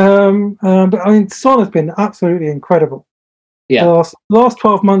 But I mean, Son has been absolutely incredible. Yeah, the last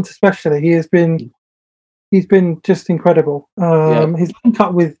 12 months, especially, he's been just incredible. His link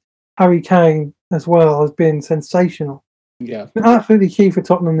up with Harry Kane as well has been sensational. Yeah, been absolutely key for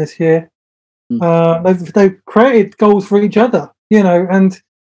Tottenham this year. They've created goals for each other, and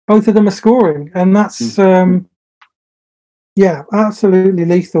both of them are scoring, and that's absolutely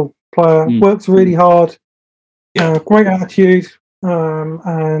lethal player. Works really hard, great attitude,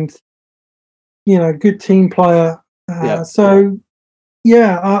 and good team player. And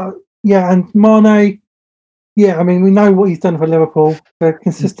Mane, I mean, we know what he's done for Liverpool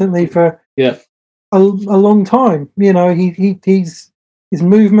consistently for a long time. He's his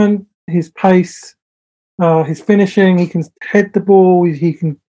movement, his pace, his finishing. He can head the ball. He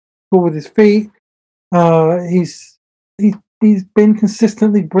can score with his feet. He's been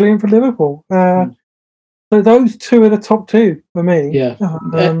consistently brilliant for Liverpool. So those 2 are the top 2 for me. Yeah.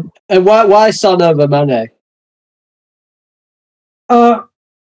 And why Son over Mane? I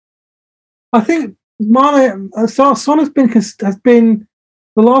think Mane, Son has been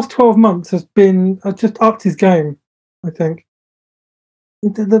the last 12 months has been just upped his game. I think.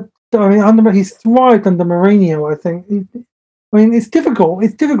 He's thrived under Mourinho. I think. It's difficult.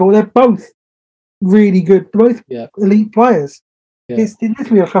 They're both really good, both elite players. Yeah. It's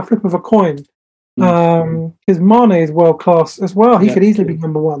literally like a flip of a coin. Because Mane is world class as well. He could easily be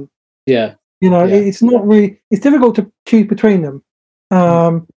number 1. Yeah. It's not really. It's difficult to choose between them.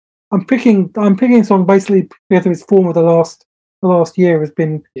 I'm picking Son basically because his form of the last year has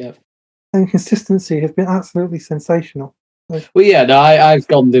been, and consistency has been absolutely sensational. Well, I've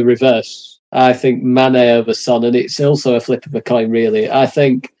gone the reverse. I think Mane over Son, and it's also a flip of a coin, really. I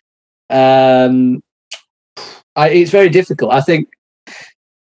think it's very difficult. I think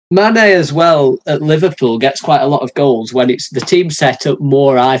Mane as well at Liverpool gets quite a lot of goals when it's the team set up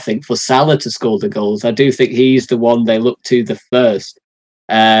more, I think, for Salah to score the goals. I do think he's the one they look to the first.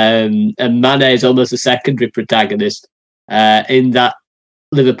 And Mane is almost a secondary protagonist in that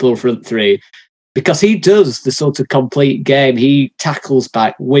Liverpool front 3 because he does the sort of complete game. He tackles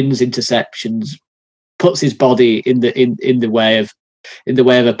back, wins interceptions, puts his body in the way of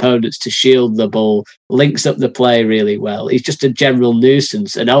opponents to shield the ball, links up the play really well. He's just a general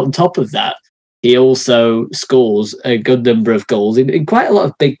nuisance, and on top of that, he also scores a good number of goals in quite a lot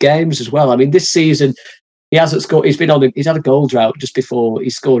of big games as well. I mean, this season. He hasn't scored. He's had a goal drought just before he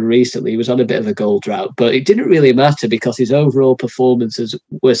scored recently. He was on a bit of a goal drought, but it didn't really matter because his overall performances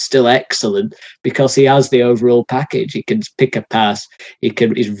were still excellent because he has the overall package. He can pick a pass.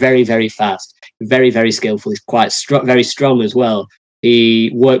 He's very, very fast, very, very skillful. He's quite very strong as well.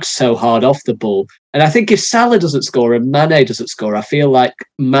 He works so hard off the ball. And I think if Salah doesn't score and Mane doesn't score, I feel like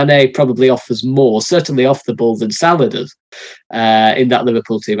Mane probably offers more, certainly off the ball, than Salah does in that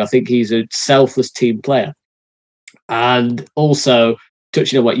Liverpool team. I think he's a selfless team player. And also,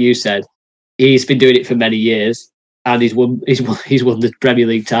 touching on what you said, he's been doing it for many years, and he's won the Premier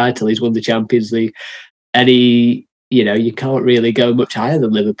League title, he's won the Champions League, and you can't really go much higher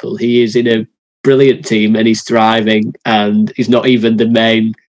than Liverpool. He is in a brilliant team, and he's thriving, and he's not even the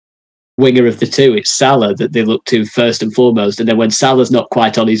main winger of the 2. It's Salah that they look to first and foremost, and then when Salah's not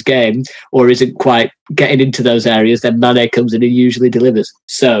quite on his game or isn't quite getting into those areas, then Mane comes in and usually delivers.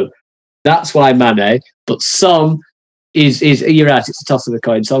 So that's why Mane, but Son. You're right, it's a toss of a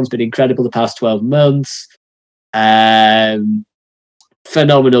coin. Son's been incredible the past 12 months.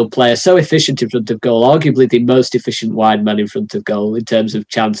 Phenomenal player, so efficient in front of goal, arguably the most efficient wide man in front of goal in terms of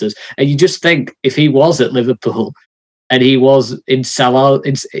chances. And you just think if he was at Liverpool, and he was in Salah.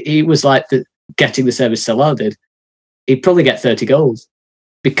 He was like getting the service Salah did. He'd probably get 30 goals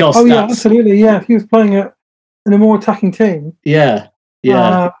because. Oh yeah, absolutely. Yeah, if he was playing in a more attacking team. Yeah.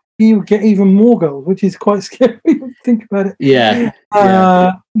 He would get even more goals, which is quite scary when you think about it. Yeah.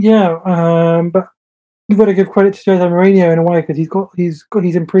 But you've got to give credit to Jose Mourinho in a way because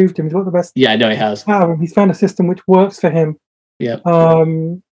he's improved him. He's got the best. Yeah, I know he has. He's found a system which works for him. Yeah.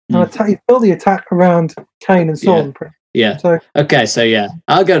 He's built the attack around Kane and Son. Yeah. So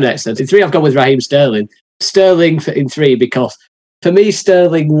I'll go next then. In 3, I've gone with Raheem Sterling. Sterling in 3 because for me,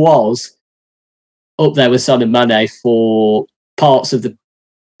 Sterling was up there with Son and Mane for parts of the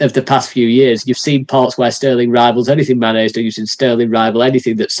past few years. You've seen parts where Sterling rivals anything Mane's done. You've seen Sterling rival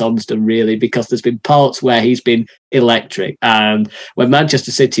anything that Son's done, really, because there's been parts where he's been electric. And when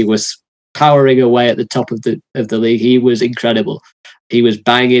Manchester City was powering away at the top of the league, he was incredible. He was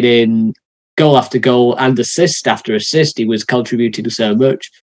banging in goal after goal and assist after assist. He was contributing so much.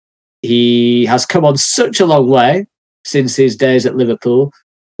 He has come on such a long way since his days at Liverpool,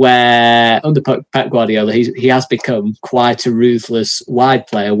 where under Pep Guardiola, he has become quite a ruthless wide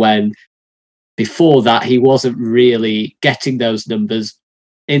player, when before that he wasn't really getting those numbers.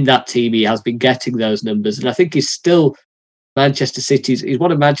 In that team, he has been getting those numbers. And I think he's still he's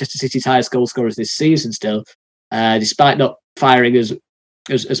one of Manchester City's highest goal scorers this season still, despite not firing as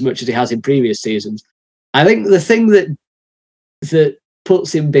much as he has in previous seasons. I think the thing that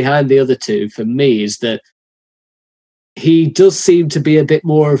puts him behind the other two for me is that he does seem to be a bit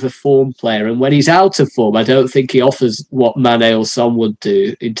more of a form player. And when he's out of form, I don't think he offers what Mane or Son would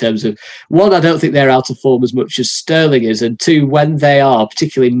do in terms of, one, I don't think they're out of form as much as Sterling is. And two, when they are,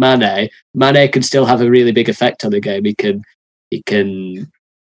 particularly Mane can still have a really big effect on the game. He can,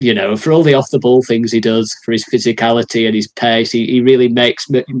 for all the off the ball things he does, for his physicality and his pace, he really makes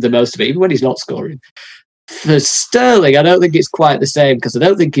the most of it, even when he's not scoring. For Sterling, I don't think it's quite the same, because I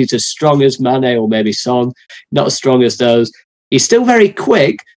don't think he's as strong as Mane or maybe Son, not as strong as those. He's still very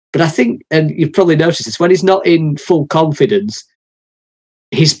quick, but I think, and you've probably noticed this, when he's not in full confidence,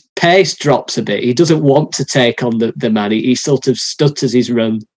 his pace drops a bit. He doesn't want to take on the man. He sort of stutters his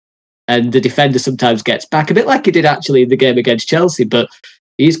run, and the defender sometimes gets back, a bit like he did actually in the game against Chelsea, but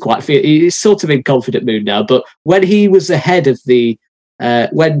he's sort of in confident mood now. But when he was ahead of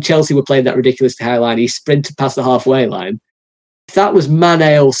when Chelsea were playing that ridiculously high line, he sprinted past the halfway line. If that was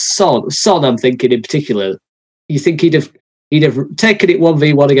Mane or Son, I'm thinking in particular, you think he'd have taken it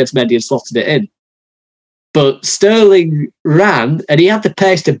 1v1 against Mendy and slotted it in. But Sterling ran, and he had the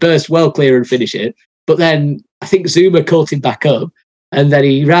pace to burst well clear and finish it. But then I think Zuma caught him back up, and then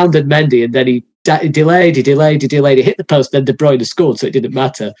he rounded Mendy, and then he delayed, he hit the post, then De Bruyne scored, so it didn't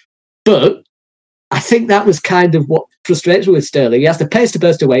matter. But I think that was kind of what frustrates me with Sterling. He has the pace to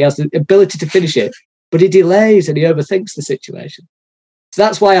burst away, he has the ability to finish it, but he delays and he overthinks the situation. So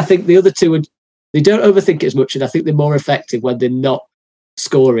that's why I think the other two, they don't overthink it as much, and I think they're more effective when they're not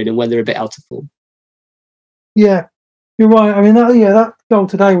scoring and when they're a bit out of form. Yeah, you're right. I mean, that goal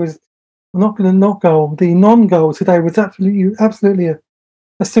today was not going to not goal. The non-goal today was absolutely a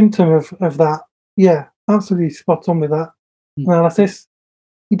symptom of that. Yeah, absolutely spot on with that analysis.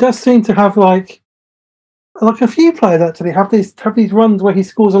 He does seem to have like a few players actually have these runs where he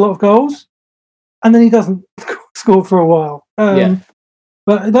scores a lot of goals, and then he doesn't score for a while.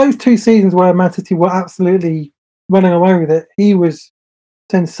 But those 2 seasons where Man City were absolutely running away with it, he was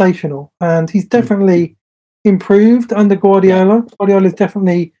sensational, and he's definitely improved under Guardiola. Guardiola's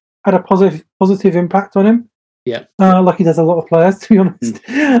definitely had a positive impact on him. Yeah, like he does a lot of players, to be honest.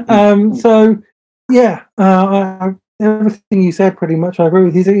 Everything you said, pretty much, I agree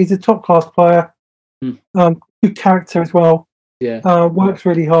with. He's a top class player. Good character as well. Yeah, works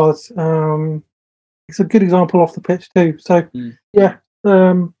really hard. It's a good example off the pitch too. So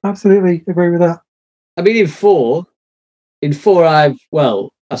absolutely agree with that. I mean, in four, I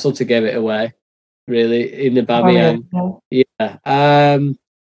sort of gave it away. Really, in the Aubameyang.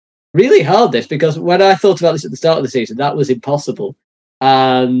 Really hard this, because when I thought about this at the start of the season, that was impossible,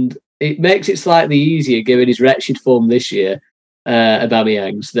 and it makes it slightly easier given his wretched form this year.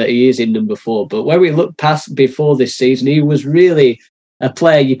 Aubameyang's, that he is in number 4. But when we look past before this season, he was really a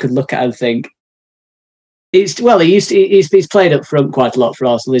player you could look at and think, he's played up front quite a lot for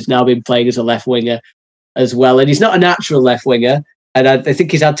Arsenal. He's now been playing as a left winger as well, and he's not a natural left winger, and I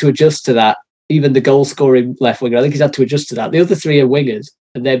think he's had to adjust to that. Even the goal scoring left winger, I think he's had to adjust to that. The other 3 are wingers,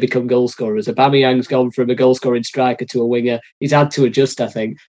 and they become goal scorers. Aubameyang's gone from a goal scoring striker to a winger. He's had to adjust, I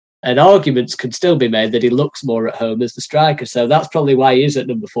think. And arguments can still be made that he looks more at home as the striker. So that's probably why he is at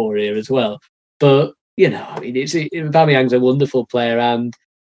number 4 here as well. But, Aubameyang's a wonderful player. And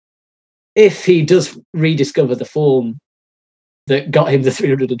if he does rediscover the form that got him the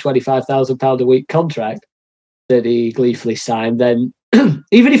 £325,000 a week contract that he gleefully signed, then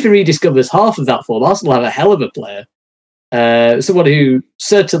even if he rediscovers half of that form, Arsenal have a hell of a player. Someone who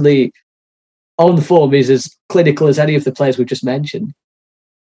certainly on form is as clinical as any of the players we've just mentioned.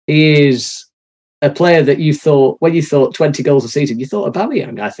 He is a player that you thought, when you thought 20 goals a season, you thought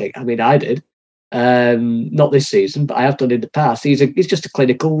Aubameyang, I think. I mean, I did. Not this season, but I have done in the past. He's just a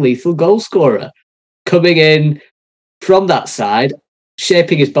clinical, lethal goal scorer. Coming in from that side,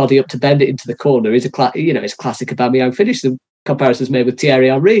 shaping his body up to bend it into the corner. He's it's classic Aubameyang finish. The comparisons made with Thierry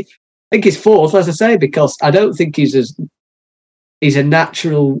Henry. I think he's fourth, as I say, because I don't think he's a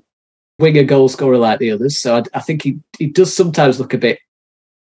natural winger goal scorer like the others. So I think he does sometimes look a bit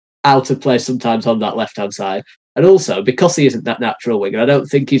out of place sometimes on that left-hand side. And also, because he isn't that natural winger, I don't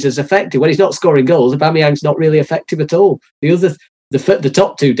think he's as effective. When he's not scoring goals, Aubameyang's not really effective at all. The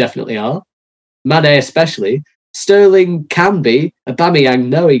top two definitely are. Mane especially. Sterling can be. Aubameyang,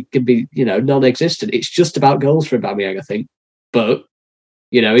 no, he can be, non-existent. It's just about goals for Aubameyang, I think. But,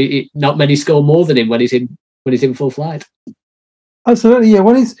 not many score more than him when he's in full flight. Absolutely, yeah.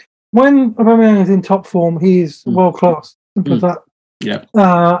 When Aubameyang is in top form, he is world class. Simple as that. Yeah.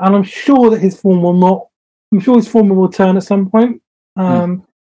 And I'm sure that his form will not. I'm sure his form will return at some point. I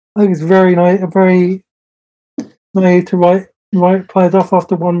think it's very naive to write players off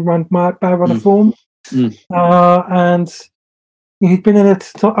after one bad run of form. And he's been in an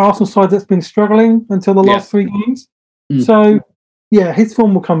Arsenal side that's been struggling until the last 3 games. So yeah, his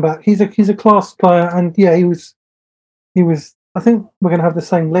form will come back. He's a class player, and yeah, he was. I think we're going to have the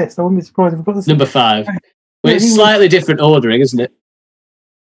same list. I wouldn't be surprised if we've got this. Number 5. Well, it's slightly different ordering, isn't it?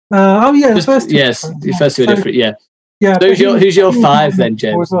 The first two. Yes, the first two are different. Yeah. Yeah. So who's your 5 then,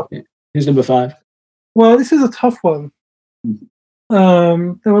 James? Well. Who's number 5? Well, this is a tough one.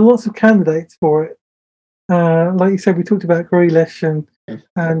 There were lots of candidates for it. Like you said, we talked about Grealish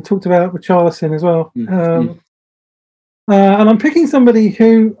and talked about Richarlison as well. And I'm picking somebody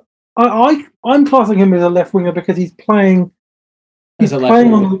who I'm classing him as a left winger because he's playing. He's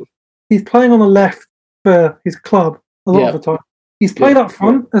playing on the left for his club a lot of the time. He's played up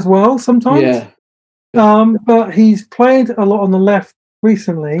front as well sometimes. Yeah. But he's played a lot on the left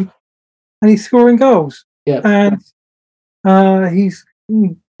recently, and he's scoring goals. Yeah. And he's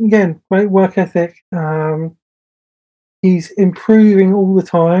again great work ethic. He's improving all the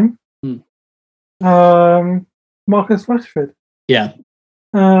time. Marcus Rashford. Yeah.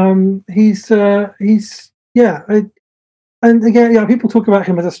 And again, people talk about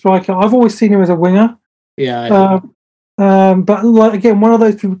him as a striker. I've always seen him as a winger. Yeah. But like again, one of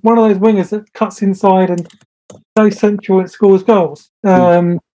those wingers that cuts inside and goes central and scores goals.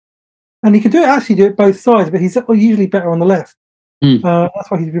 And he can do it both sides, but he's usually better on the left.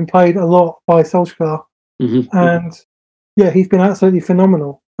 That's why he's been played a lot by Solskjaer. And yeah, he's been absolutely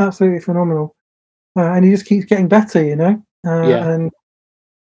phenomenal. And he just keeps getting better, And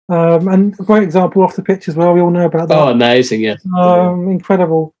a great example off the pitch as well. We all know about that. Oh, amazing! Yeah,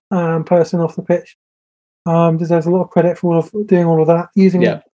 incredible person off the pitch. Deserves a lot of credit for doing all of that, using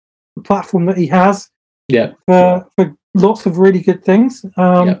the platform that he has. For lots of really good things.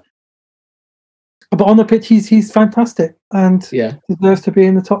 But on the pitch, he's fantastic and deserves to be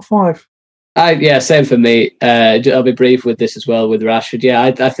in the top 5. Same for me. I'll be brief with this as well with Rashford.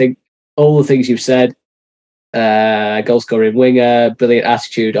 I think all the things you've said. Goal scoring winger, brilliant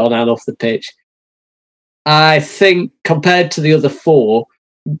attitude on and off the pitch. I think compared to the other 4,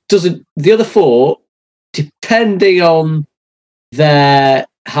 depending on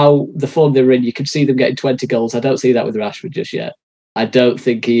how the form they're in, you can see them getting 20 goals. I don't see that with Rashford just yet. I don't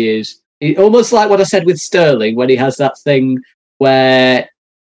think he is. Almost like what I said with Sterling, when he has that thing where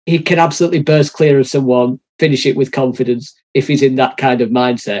he can absolutely burst clear of someone, finish it with confidence if he's in that kind of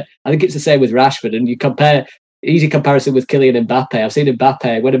mindset. I think it's the same with Rashford. And you compare, easy comparison with Kylian Mbappe. I've seen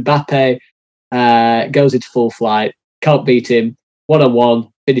Mbappe, when Mbappe goes into full flight, can't beat him, one-on-one,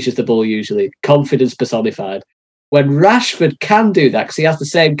 finishes the ball usually. Confidence personified. When Rashford can do that, because he has the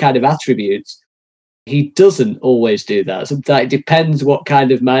same kind of attributes, he doesn't always do that. Sometimes it depends what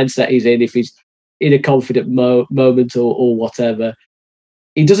kind of mindset he's in, if he's in a confident moment or whatever.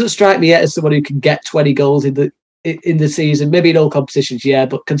 He doesn't strike me yet as someone who can get 20 goals in the season. Maybe in all competitions,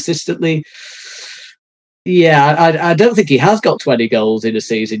 but consistently, I don't think he has got 20 goals in a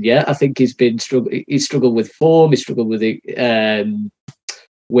season yet. I think he's struggled with form. He's struggled with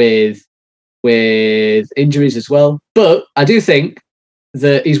injuries as well. But I do think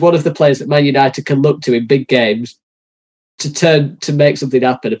that he's one of the players that Man United can look to in big games to make something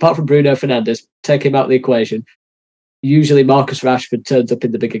happen. Apart from Bruno Fernandes, take him out of the equation. usually Marcus Rashford turns up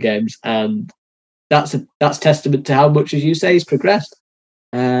in the bigger games, and that's testament to how much, as you say, he's progressed.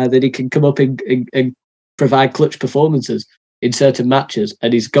 That he can come up and provide clutch performances in certain matches,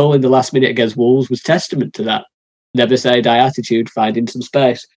 and his goal in the last minute against Wolves was testament to that. Never say die attitude, finding some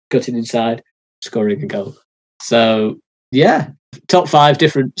space, cutting inside, scoring a goal. So yeah, top five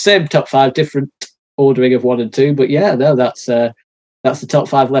different ordering of 1 and 2, but yeah, no, that's the top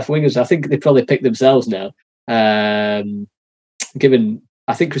 5 left wingers. I think they probably picked themselves now. Given,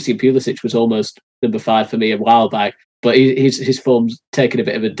 I think Christian Pulisic was almost number 5 for me a while back, but his form's taken a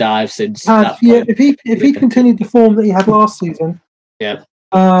bit of a dive since. If he continued the form that he had last season, he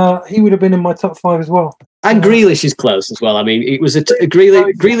would have been in my top 5 as well. And Grealish is close as well. I mean, it was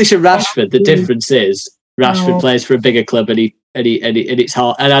Grealish and Rashford. The difference is Rashford plays for a bigger club, and it's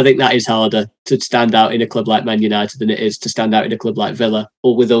hard. And I think that is harder to stand out in a club like Man United than it is to stand out in a club like Villa.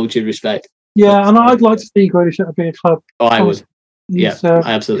 Or with all due respect. Yeah, and I'd like to see Grealish at a bigger club. Oh, I would. Yeah,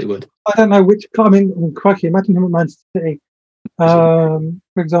 I absolutely would. I don't know which. I mean, crikey, imagine him at Manchester City, for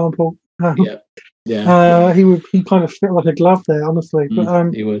example. He kind of fit like a glove there, honestly.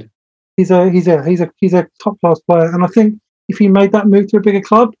 But he would. He's a top class player, and I think if he made that move to a bigger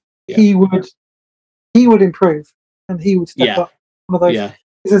club, he would improve, and he would step up. One of those. Yeah.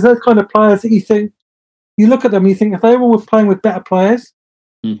 There's those kind of players that you look at them, and you think if they were playing with better players,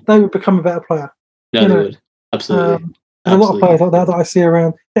 they would become a better player. No, they would. Absolutely. There's a lot of players like that I see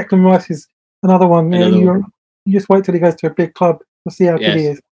around. Declan Rice is another one. You just wait till he goes to a big club to see how good he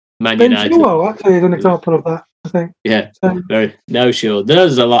is. Man Ben United. Chilwell actually is an example of that, I think. Yeah, sure.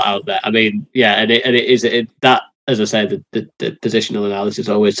 There's a lot out there. I mean, and it is that, as I say, the positional analysis is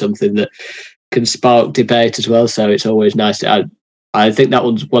always something that can spark debate as well. So it's always nice to. I think that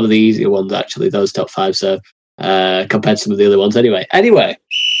one's one of the easier ones actually. Those top 5, so compared to some of the other ones. Anyway.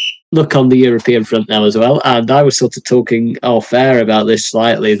 Look on the European front now as well, and I was sort of talking off air about this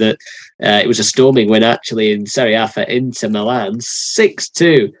slightly, that it was a storming win actually in Serie A for Inter Milan,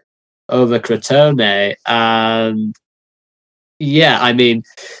 6-2 over Crotone, and I mean,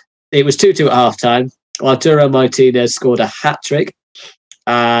 it was 2-2 at half-time. Lautaro Martinez scored a hat-trick,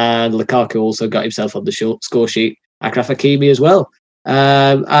 and Lukaku also got himself on the score sheet, Achraf Hakimi as well,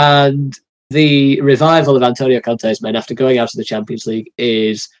 and the revival of Antonio Conte's men after going out of the Champions League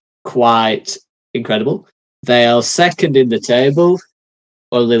is quite incredible. They are second in the table,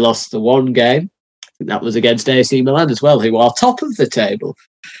 only lost the one game. I think that was against AC Milan as well, who are top of the table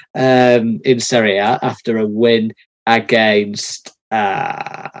in Serie A after a win against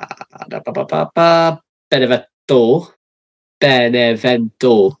Benevento.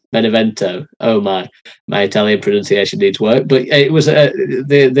 Oh my Italian pronunciation needs work. But it was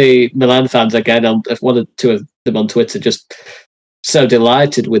the Milan fans again. One or two of them on Twitter just so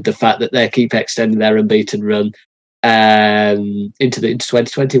delighted with the fact that they keep extending their unbeaten run into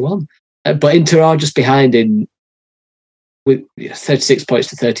 2021. But Inter are just behind with 36 points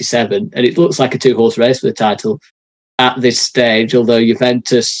to 37, and it looks like a 2-horse race for the title at this stage. Although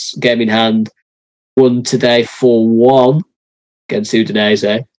Juventus, game in hand, won today 4-1 against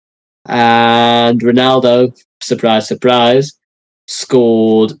Udinese, and Ronaldo, surprise, surprise,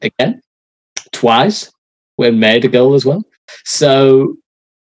 scored again twice when made a goal as well. So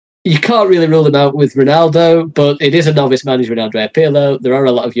you can't really rule them out with Ronaldo, but it is a novice manager in Andrea Pirlo. There are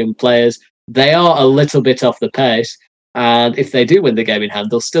a lot of young players. They are a little bit off the pace, and if they do win the game in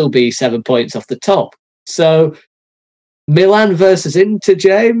hand, they'll still be 7 points off the top. So Milan versus Inter,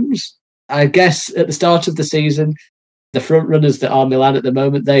 James, I guess at the start of the season, the front runners that are Milan at the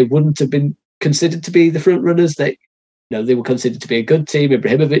moment, they wouldn't have been considered to be the front runners. They were considered to be a good team.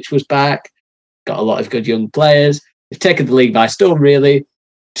 Ibrahimovic was back, got a lot of good young players. They've taken the league by storm, really.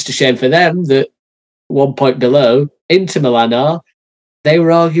 Just a shame for them that 1 point below Inter Milan are. They were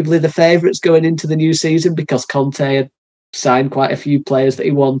arguably the favourites going into the new season because Conte had signed quite a few players that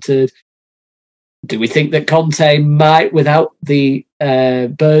he wanted. Do we think that Conte might, without the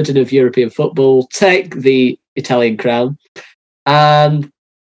burden of European football, take the Italian crown? And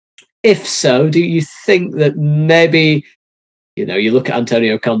if so, do you think that maybe, you look at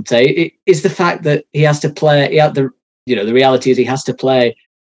Antonio Conte, it is the fact that he has to play, the reality is he has to play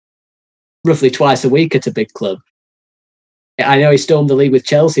roughly twice a week at a big club. I know he stormed the league with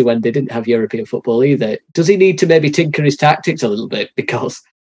Chelsea when they didn't have European football either. Does he need to maybe tinker his tactics a little bit? Because,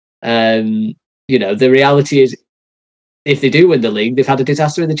 the reality is, if they do win the league, they've had a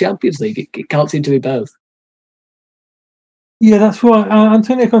disaster in the Champions League. It can't seem to be both. Yeah, that's right.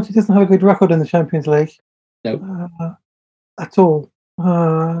 Antonio Conte doesn't have a good record in the Champions League. No. At all.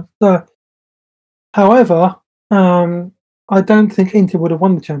 However, I don't think Inter would have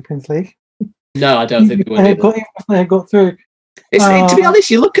won the Champions League. No, I don't think they would. They had got through. To be honest,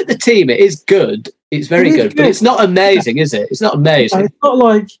 you look at the team; it is good. It's very good, but it's not amazing, is it? It's not amazing. No, it's not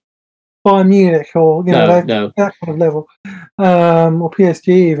like Bayern Munich or that kind of level, or PSG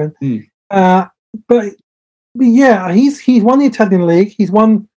even. But yeah, he's won the Italian league. He's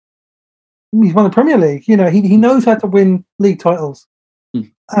won the Premier League. He knows how to win league titles,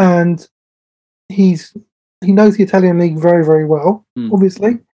 and he knows the Italian league very, very well.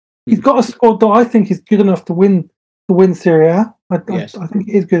 Obviously, he's got a squad that I think is good enough to win Serie A. I think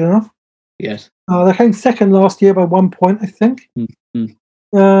it is good enough. Yes. They came second last year by 1 point, I think.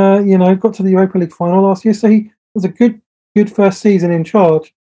 Got to the Europa League final last year, so he was a good first season in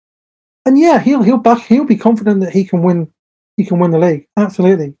charge. And yeah, he'll be confident that he can win the league.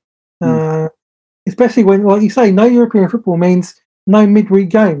 Absolutely. Especially when, like you say, no European football means no midweek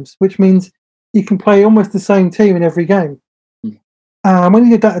games, which means you can play almost the same team in every game. When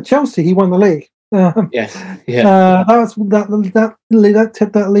he did that at Chelsea, he won the league. Yes, yeah. That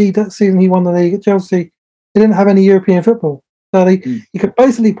league that season he won the league at Chelsea. They didn't have any European football, so you could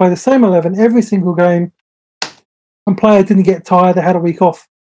basically play the same 11 every single game, and players didn't get tired. They had a week off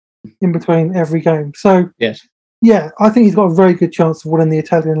in between every game. So I think he's got a very good chance of winning the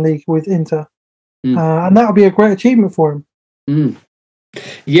Italian league with Inter, and that would be a great achievement for him.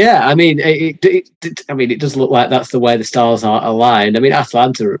 Yeah, I mean, it does look like that's the way the stars are aligned. I mean,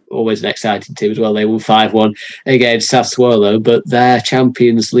 Atalanta are always an exciting team as well. They won 5-1 against Sassuolo, but their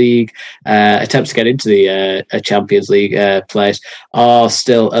Champions League attempts to get into the Champions League place are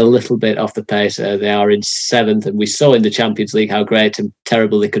still a little bit off the pace. They are in 7th, and we saw in the Champions League how great and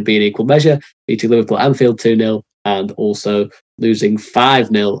terrible they could be in equal measure, beating Liverpool at Anfield 2-0, and also losing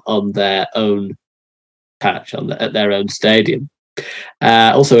 5-0 on their own patch at their own stadium.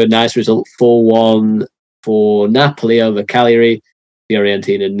 Also a nice result, 4-1 for Napoli over Cagliari,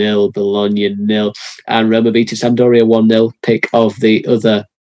 Fiorentina 0, Bologna 0, and Roma beat Sampdoria 1-0. Pick of the other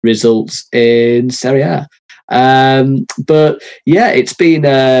results in Serie A. But yeah, it's been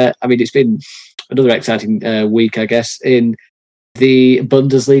another exciting week, I guess, in the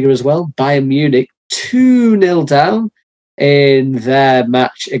Bundesliga as well. Bayern Munich 2-0 down in their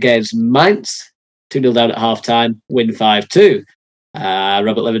match against Mainz. 2-0 down at half-time, win 5-2.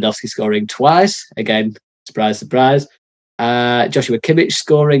 Robert Lewandowski scoring twice. Again, surprise, surprise. Joshua Kimmich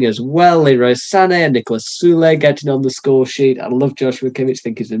scoring as well. Leroy Sané and Nicolas Soule getting on the score sheet. I love Joshua Kimmich. I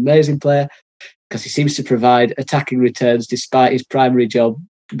think he's an amazing player because he seems to provide attacking returns despite his primary job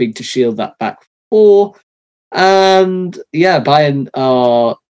being to shield that back four. And yeah, Bayern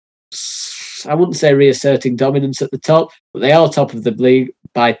are, I wouldn't say reasserting dominance at the top, but they are top of the league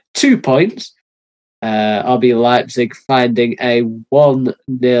by 2 points. RB Leipzig finding a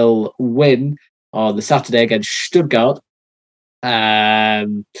 1-0 win on the Saturday against Stuttgart.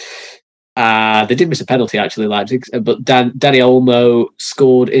 They did miss a penalty, actually, Leipzig, but Dani Olmo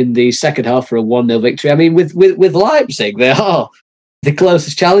scored in the second half for a 1-0 victory. I mean, with Leipzig, they are the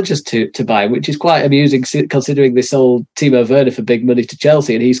closest challengers to Bayern, which is quite amusing considering they sold Timo Werner for big money to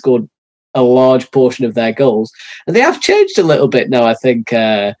Chelsea and he scored a large portion of their goals. And they have changed a little bit now, I think,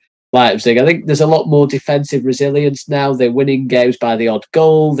 Leipzig. I think there's a lot more defensive resilience now. They're winning games by the odd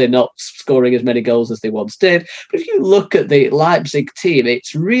goal. They're not scoring as many goals as they once did. But if you look at the Leipzig team,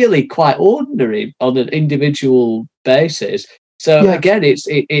 it's really quite ordinary on an individual basis. So again, it's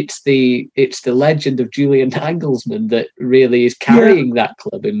the legend of Julian Nagelsmann that really is carrying that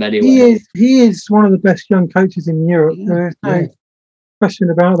club in many ways. He is one of the best young coaches in Europe. There's no question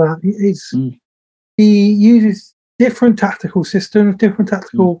about that. He uses different tactical systems,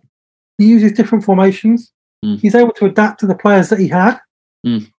 he uses different formations. He's able to adapt to the players that he had.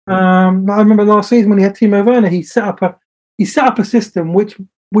 I remember last season when he had Timo Werner, he set up a system which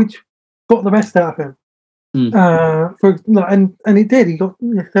got the best out of him. And he did. He got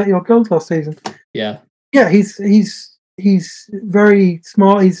 30-odd goals last season. He's very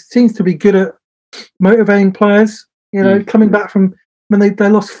smart. He seems to be good at motivating players. Coming back from when they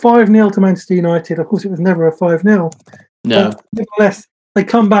lost 5-0 to Manchester United. Of course, it was never a 5-0. No, but nevertheless, they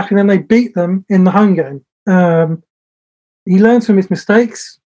come back and then they beat them in the home game. He learns from his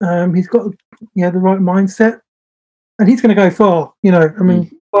mistakes. He's got the right mindset, and he's going to go far.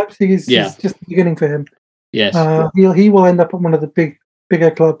 Leipzig is just the beginning for him. Yes, he will end up at one of the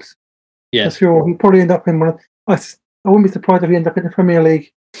bigger clubs. Yes, for sure. He'll probably end up in one of. I wouldn't be surprised if he ends up in the Premier League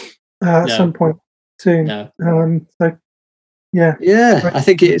at some point soon. No. Yeah, I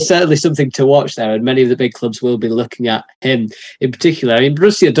think it's certainly something to watch there, and many of the big clubs will be looking at him in particular. I mean,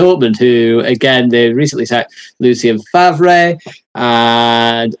 Borussia Dortmund, who, again, they recently sacked Lucien Favre,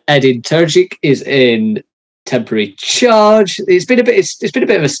 and Edin Terzic is in temporary charge. It's been a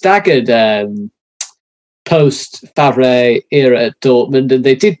bit of a staggered post Favre era at Dortmund, and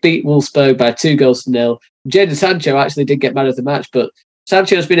they did beat Wolfsburg by 2-0. Jadon Sancho actually did get man of the match, but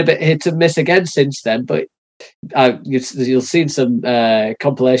Sancho's been a bit hit and miss again since then. But you'll see some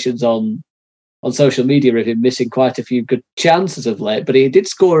compilations on social media of him missing quite a few good chances of late. But he did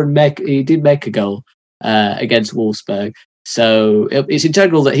score and make a goal against Wolfsburg. So it's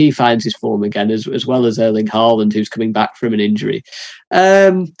integral that he finds his form again, as well as Erling Haaland, who's coming back from an injury.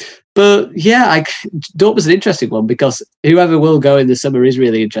 But yeah, Dortmund's an interesting one because whoever will go in the summer is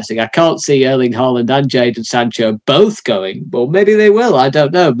really interesting. I can't see Erling Haaland and Jadon Sancho both going. Well, maybe they will. I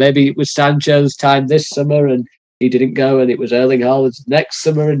don't know. Maybe it was Sancho's time this summer and he didn't go, and it was Erling Haaland's next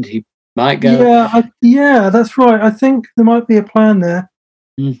summer and he might go. Yeah, that's right. I think there might be a plan there.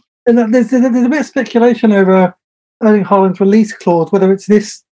 And there's a bit of speculation over Erling Haaland's release clause, whether it's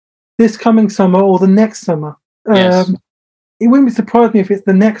this coming summer or the next summer. Yes. It wouldn't be surprised me if it's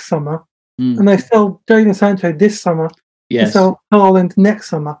the next summer, and they sell Jadon Sancho this summer, and sell Haaland next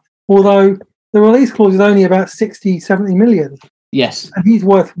summer. Although the release clause is only about 60, 70 million. Yes. And he's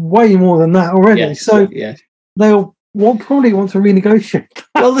worth way more than that already. Yes. So they'll probably want to renegotiate.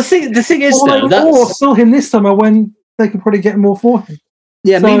 Well, the thing is, or sell him this summer when they can probably get more for him.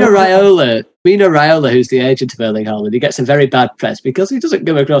 Yeah, so, Mino Raiola, who's the agent of Erling Haaland, he gets a very bad press because he doesn't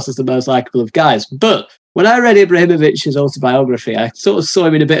come across as the most likeable of guys. But when I read Ibrahimovic's autobiography, I sort of saw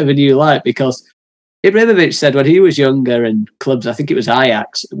him in a bit of a new light because Ibrahimovic said when he was younger and clubs, I think it was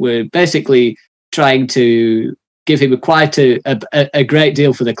Ajax, were basically trying to give him quite a great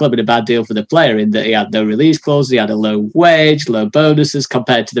deal for the club and a bad deal for the player, in that he had no release clause, he had a low wage, low bonuses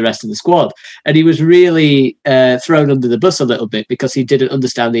compared to the rest of the squad. And he was really thrown under the bus a little bit because he didn't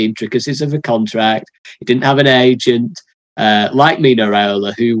understand the intricacies of a contract. He didn't have an agent like Mino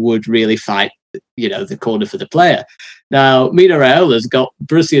Raiola, who would really fight, the corner for the player. Now, Mino Raiola's got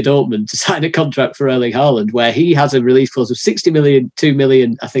Borussia Dortmund to sign a contract for Erling Haaland, where he has a release clause of 60 million, 2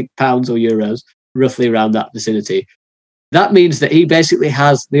 million, I think, pounds or euros, roughly around that vicinity. That means that he basically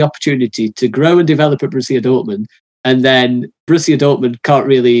has the opportunity to grow and develop at Borussia Dortmund, and then Borussia Dortmund can't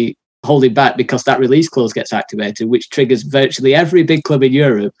really hold him back because that release clause gets activated, which triggers virtually every big club in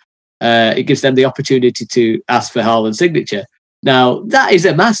Europe. It gives them the opportunity to ask for Haaland's signature. Now, that is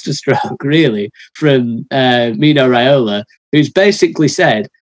a masterstroke, really, from Mino Raiola, who's basically said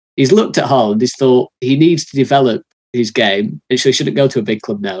he's looked at Haaland, he's thought he needs to develop his game, and so he shouldn't go to a big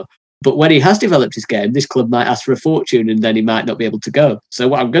club now. But when he has developed his game, this club might ask for a fortune and then he might not be able to go. So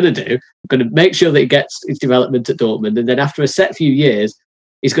what I'm going to do, I'm going to make sure that he gets his development at Dortmund. And then after a set few years,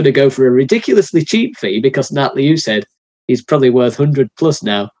 he's going to go for a ridiculously cheap fee because Natalie, you said he's probably worth 100 plus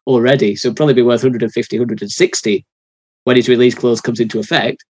now already. So he'll probably be worth 150, 160 when his release clause comes into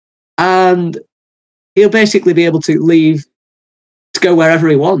effect. And he'll basically be able to leave to go wherever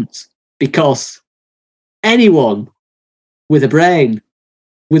he wants, because anyone with a brain,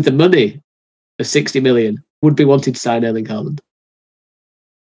 with the money of 60 million, would be wanting to sign Erling Haaland.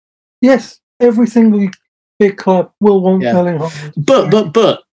 Yes, every single big club will want Erling Haaland. But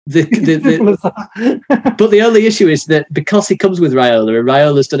the only issue is that because he comes with Raiola, and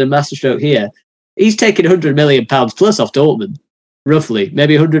Raiola's done a masterstroke here, he's taking £100 million plus off Dortmund, roughly,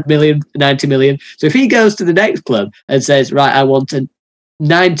 maybe 100 million, 90 million. So if he goes to the next club and says, right, I want a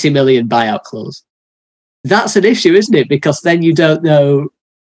 90 million buyout clause, that's an issue, isn't it? Because then you don't know.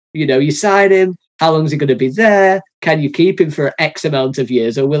 You sign him, how long is he going to be there? Can you keep him for X amount of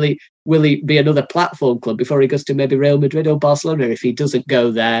years? Or will he be another platform club before he goes to maybe Real Madrid or Barcelona if he doesn't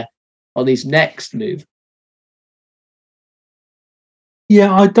go there on his next move?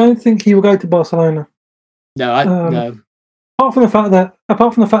 Yeah, I don't think he will go to Barcelona. No, no. Apart from the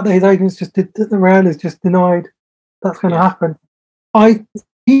fact that his agents the Real has just denied that's going to happen.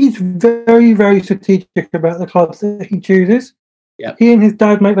 He's very, very strategic about the clubs that he chooses. Yep. He and his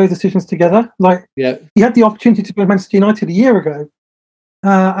dad make those decisions together. He had the opportunity to go to Manchester United a year ago,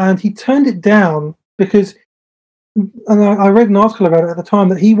 and he turned it down because, and I read an article about it at the time,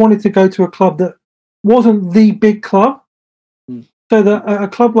 that he wanted to go to a club that wasn't the big club. So that a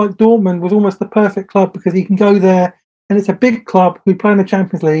club like Dortmund was almost the perfect club because he can go there and it's a big club who play in the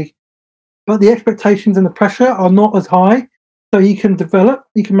Champions League, but the expectations and the pressure are not as high. So he can develop,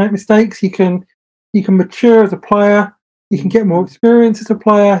 he can make mistakes, he can mature as a player. He can get more experience as a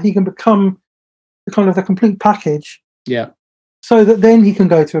player. He can become the complete package. Yeah. So that then he can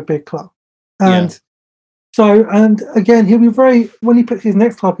go to a big club. And again, he'll be when he picks his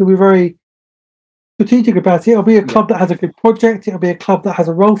next club, he'll be very strategic about it. It'll be a club that has a good project. It'll be a club that has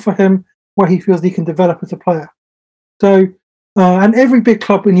a role for him where he feels he can develop as a player. So, and every big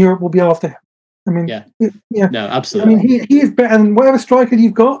club in Europe will be after him. I mean, no, absolutely. I mean, he is better than whatever striker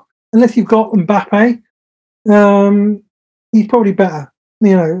you've got, unless you've got Mbappe. He's probably better,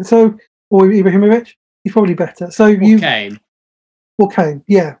 So, or Ibrahimovic, he's probably better. So Kane. Or Kane,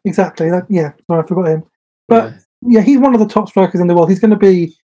 yeah, exactly. Sorry, I forgot him. But he's one of the top strikers in the world.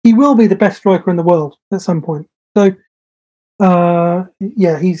 He will be the best striker in the world at some point. So,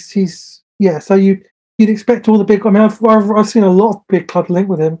 So you'd expect all the big. I mean, I've seen a lot of big clubs linked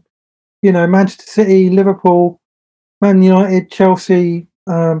with him. Manchester City, Liverpool, Man United, Chelsea,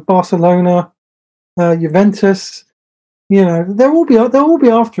 Barcelona, Juventus. They'll all be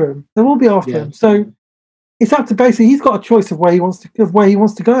after him. They'll all be after him. So it's up to basically he's got a choice of where he wants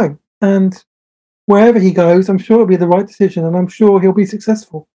to go, and wherever he goes, I'm sure it'll be the right decision, and I'm sure he'll be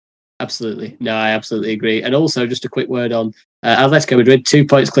successful. Absolutely. No, I absolutely agree. And also, just a quick word on Atletico Madrid, 2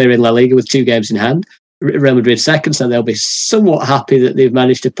 points clear in La Liga with 2 games in hand. Real Madrid second, so they'll be somewhat happy that they've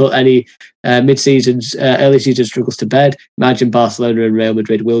managed to put any mid-seasons, early season struggles to bed. Imagine Barcelona and Real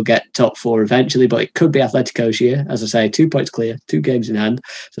Madrid will get top 4 eventually, but it could be Atletico's year. As I say, 2 points clear, 2 games in hand,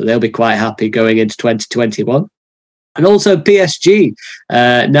 so they'll be quite happy going into 2021. And also PSG,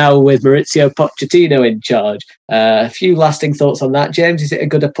 now with Maurizio Pochettino in charge. A few lasting thoughts on that, James. Is it a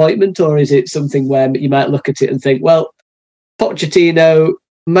good appointment, or is it something where you might look at it and think, well, Pochettino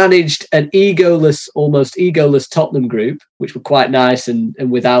managed an almost egoless Tottenham group, which were quite nice and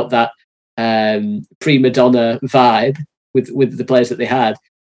without that prima donna vibe with the players that they had.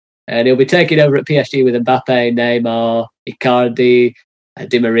 And he'll be taking over at PSG with Mbappe, Neymar, Icardi,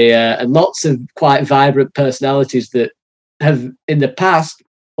 Di Maria, and lots of quite vibrant personalities that have in the past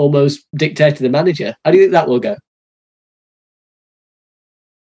almost dictated the manager. How do you think that will go?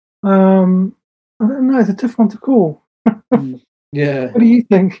 I don't know. It's a tough one to call. Yeah. What do you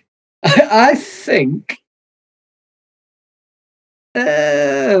think? I think.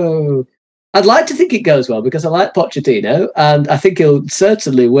 I'd like to think it goes well because I like Pochettino, and I think he'll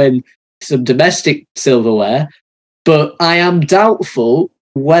certainly win some domestic silverware. But I am doubtful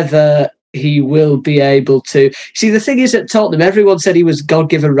whether he will be able to. See, the thing is at Tottenham, everyone said he was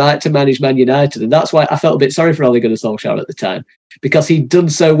God-given right to manage Man United, and that's why I felt a bit sorry for Ole Gunnar Solskjaer at the time, because he'd done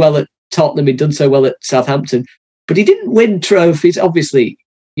so well at Tottenham, he'd done so well at Southampton, but he didn't win trophies. Obviously,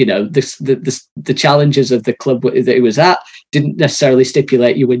 the challenges of the club that he was at didn't necessarily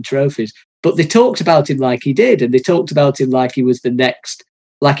stipulate you win trophies, but they talked about him like he did, and they talked about him like he was the next.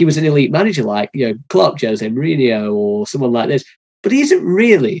 Like he was an elite manager, like Klopp, Jose Mourinho, or someone like this. But he isn't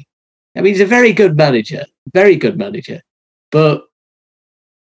really. I mean, he's a very good manager, but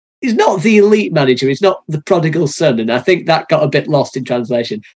he's not the elite manager. He's not the prodigal son, and I think that got a bit lost in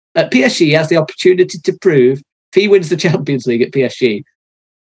translation. At PSG, he has the opportunity to prove if he wins the Champions League at PSG,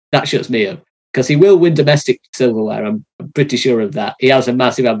 that shuts me up because he will win domestic silverware. I'm pretty sure of that. He has a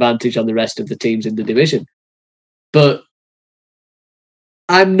massive advantage on the rest of the teams in the division, but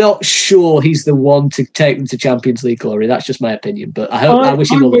I'm not sure he's the one to take them to Champions League glory. That's just my opinion, but I wish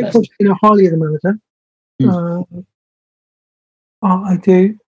him all the best. Highly of the manager. I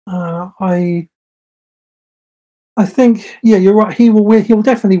do. I think, you're right. He will win. He'll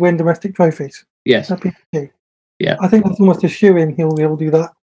definitely win domestic trophies. Yes. Yeah. I think that's almost a shoo-in. He'll do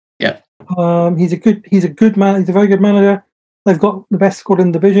that. Yeah. He's a good man. He's a very good manager. They've got the best squad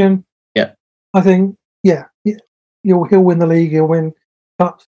in the division. Yeah. I think. Yeah. He'll win the league. He'll win.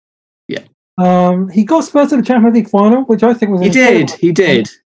 Yeah. He got Spurs to the Champions League final, which I think was. He did.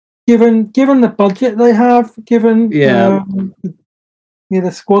 Given the budget they have, the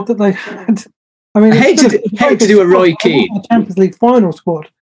squad that they had. I mean, I hate to do a Roy Keane Champions League final squad.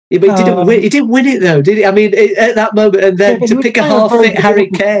 Yeah, but he didn't win it though, did he? I mean, at that moment, and then to pick a half-fit Harry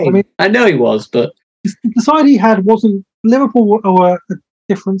Kane. I know he was, but the side he had wasn't Liverpool or a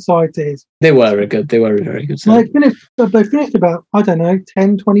different side to his. They were a very good side. They finished about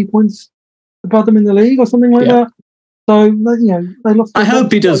 10, 20 points above them in the league or something like that. So they lost. I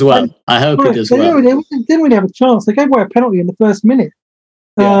hope he does well. They didn't really have a chance. They gave away a penalty in the first minute.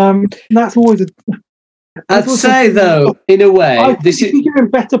 That's always I'd say though, in a way, if you give him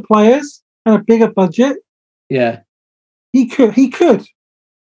better players and a bigger budget, he could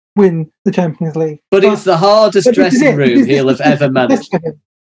win the Champions League. But it's the hardest dressing room he'll have ever managed.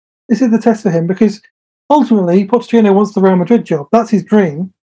 This is the test for him because ultimately Pochettino wants the Real Madrid job. That's his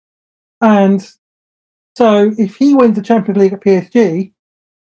dream. And so if he wins the Champions League at PSG,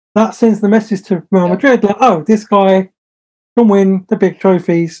 that sends the message to Real Madrid like, oh, this guy can win the big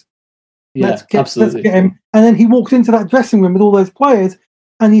trophies. Let's get him. And then he walks into that dressing room with all those players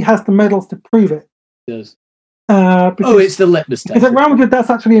and he has the medals to prove it. He does. It's the litmus test. Because at Real Madrid, that's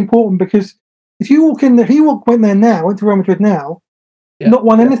actually important because if you walk in there, went to Real Madrid now, not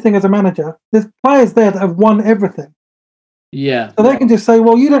won anything as a manager. There's players there that have won everything. Yeah. So they can just say,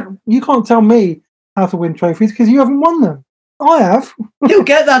 well, you can't tell me how to win trophies because you haven't won them. I have. You'll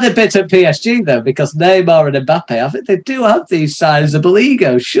get that a bit at PSG, though, because Neymar and Mbappe, I think they do have these sizable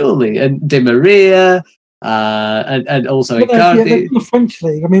egos, surely. And Di Maria, and also Icardi. The French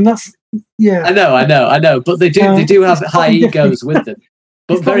league. I mean, that's, yeah. I know. But they do have high egos with them.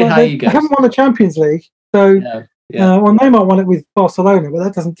 But very high egos. They haven't won the Champions League. So, well, Neymar won it with Barcelona, but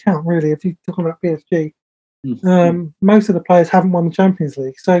that doesn't count, really, if you're talking about PSG. Most of the players haven't won the Champions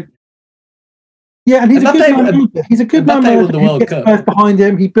League. So, yeah, and he's a good manager. He's a good manager. He gets players behind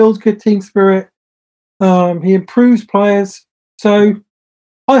him. He builds good team spirit. He improves players. So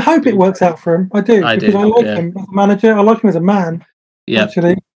I hope it works out for him. I do. I like him as a manager. I like him as a man. Yeah.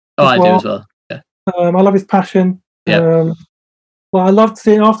 Actually. Do as well. Yeah. I love his passion. Yeah. Well, I loved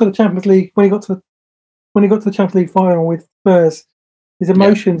seeing after the Champions League when he got to the Champions League final with Spurs. His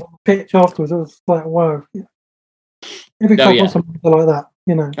emotions on the pitch afterwards, it was like, wow. Every club wants something like that,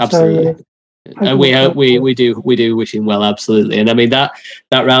 Absolutely. So, and we do wish him well, absolutely. And I mean that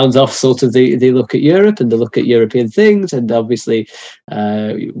rounds off sort of the look at Europe and the look at European things. And obviously,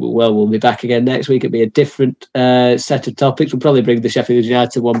 we'll be back again next week. It'll be a different set of topics. We'll probably bring the Sheffield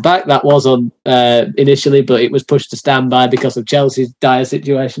United one back. That was on initially, but it was pushed to standby because of Chelsea's dire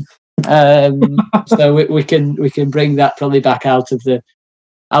situation. So we can bring that probably back out of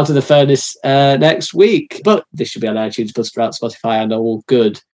the furnace next week. But this should be on iTunes, Buzzsprout, Spotify, and all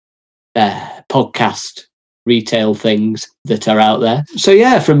good podcast retail things that are out there. So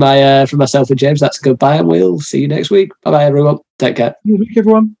from myself and James, that's a goodbye, and we'll see you next week. Bye everyone. Take care. Good week,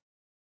 everyone.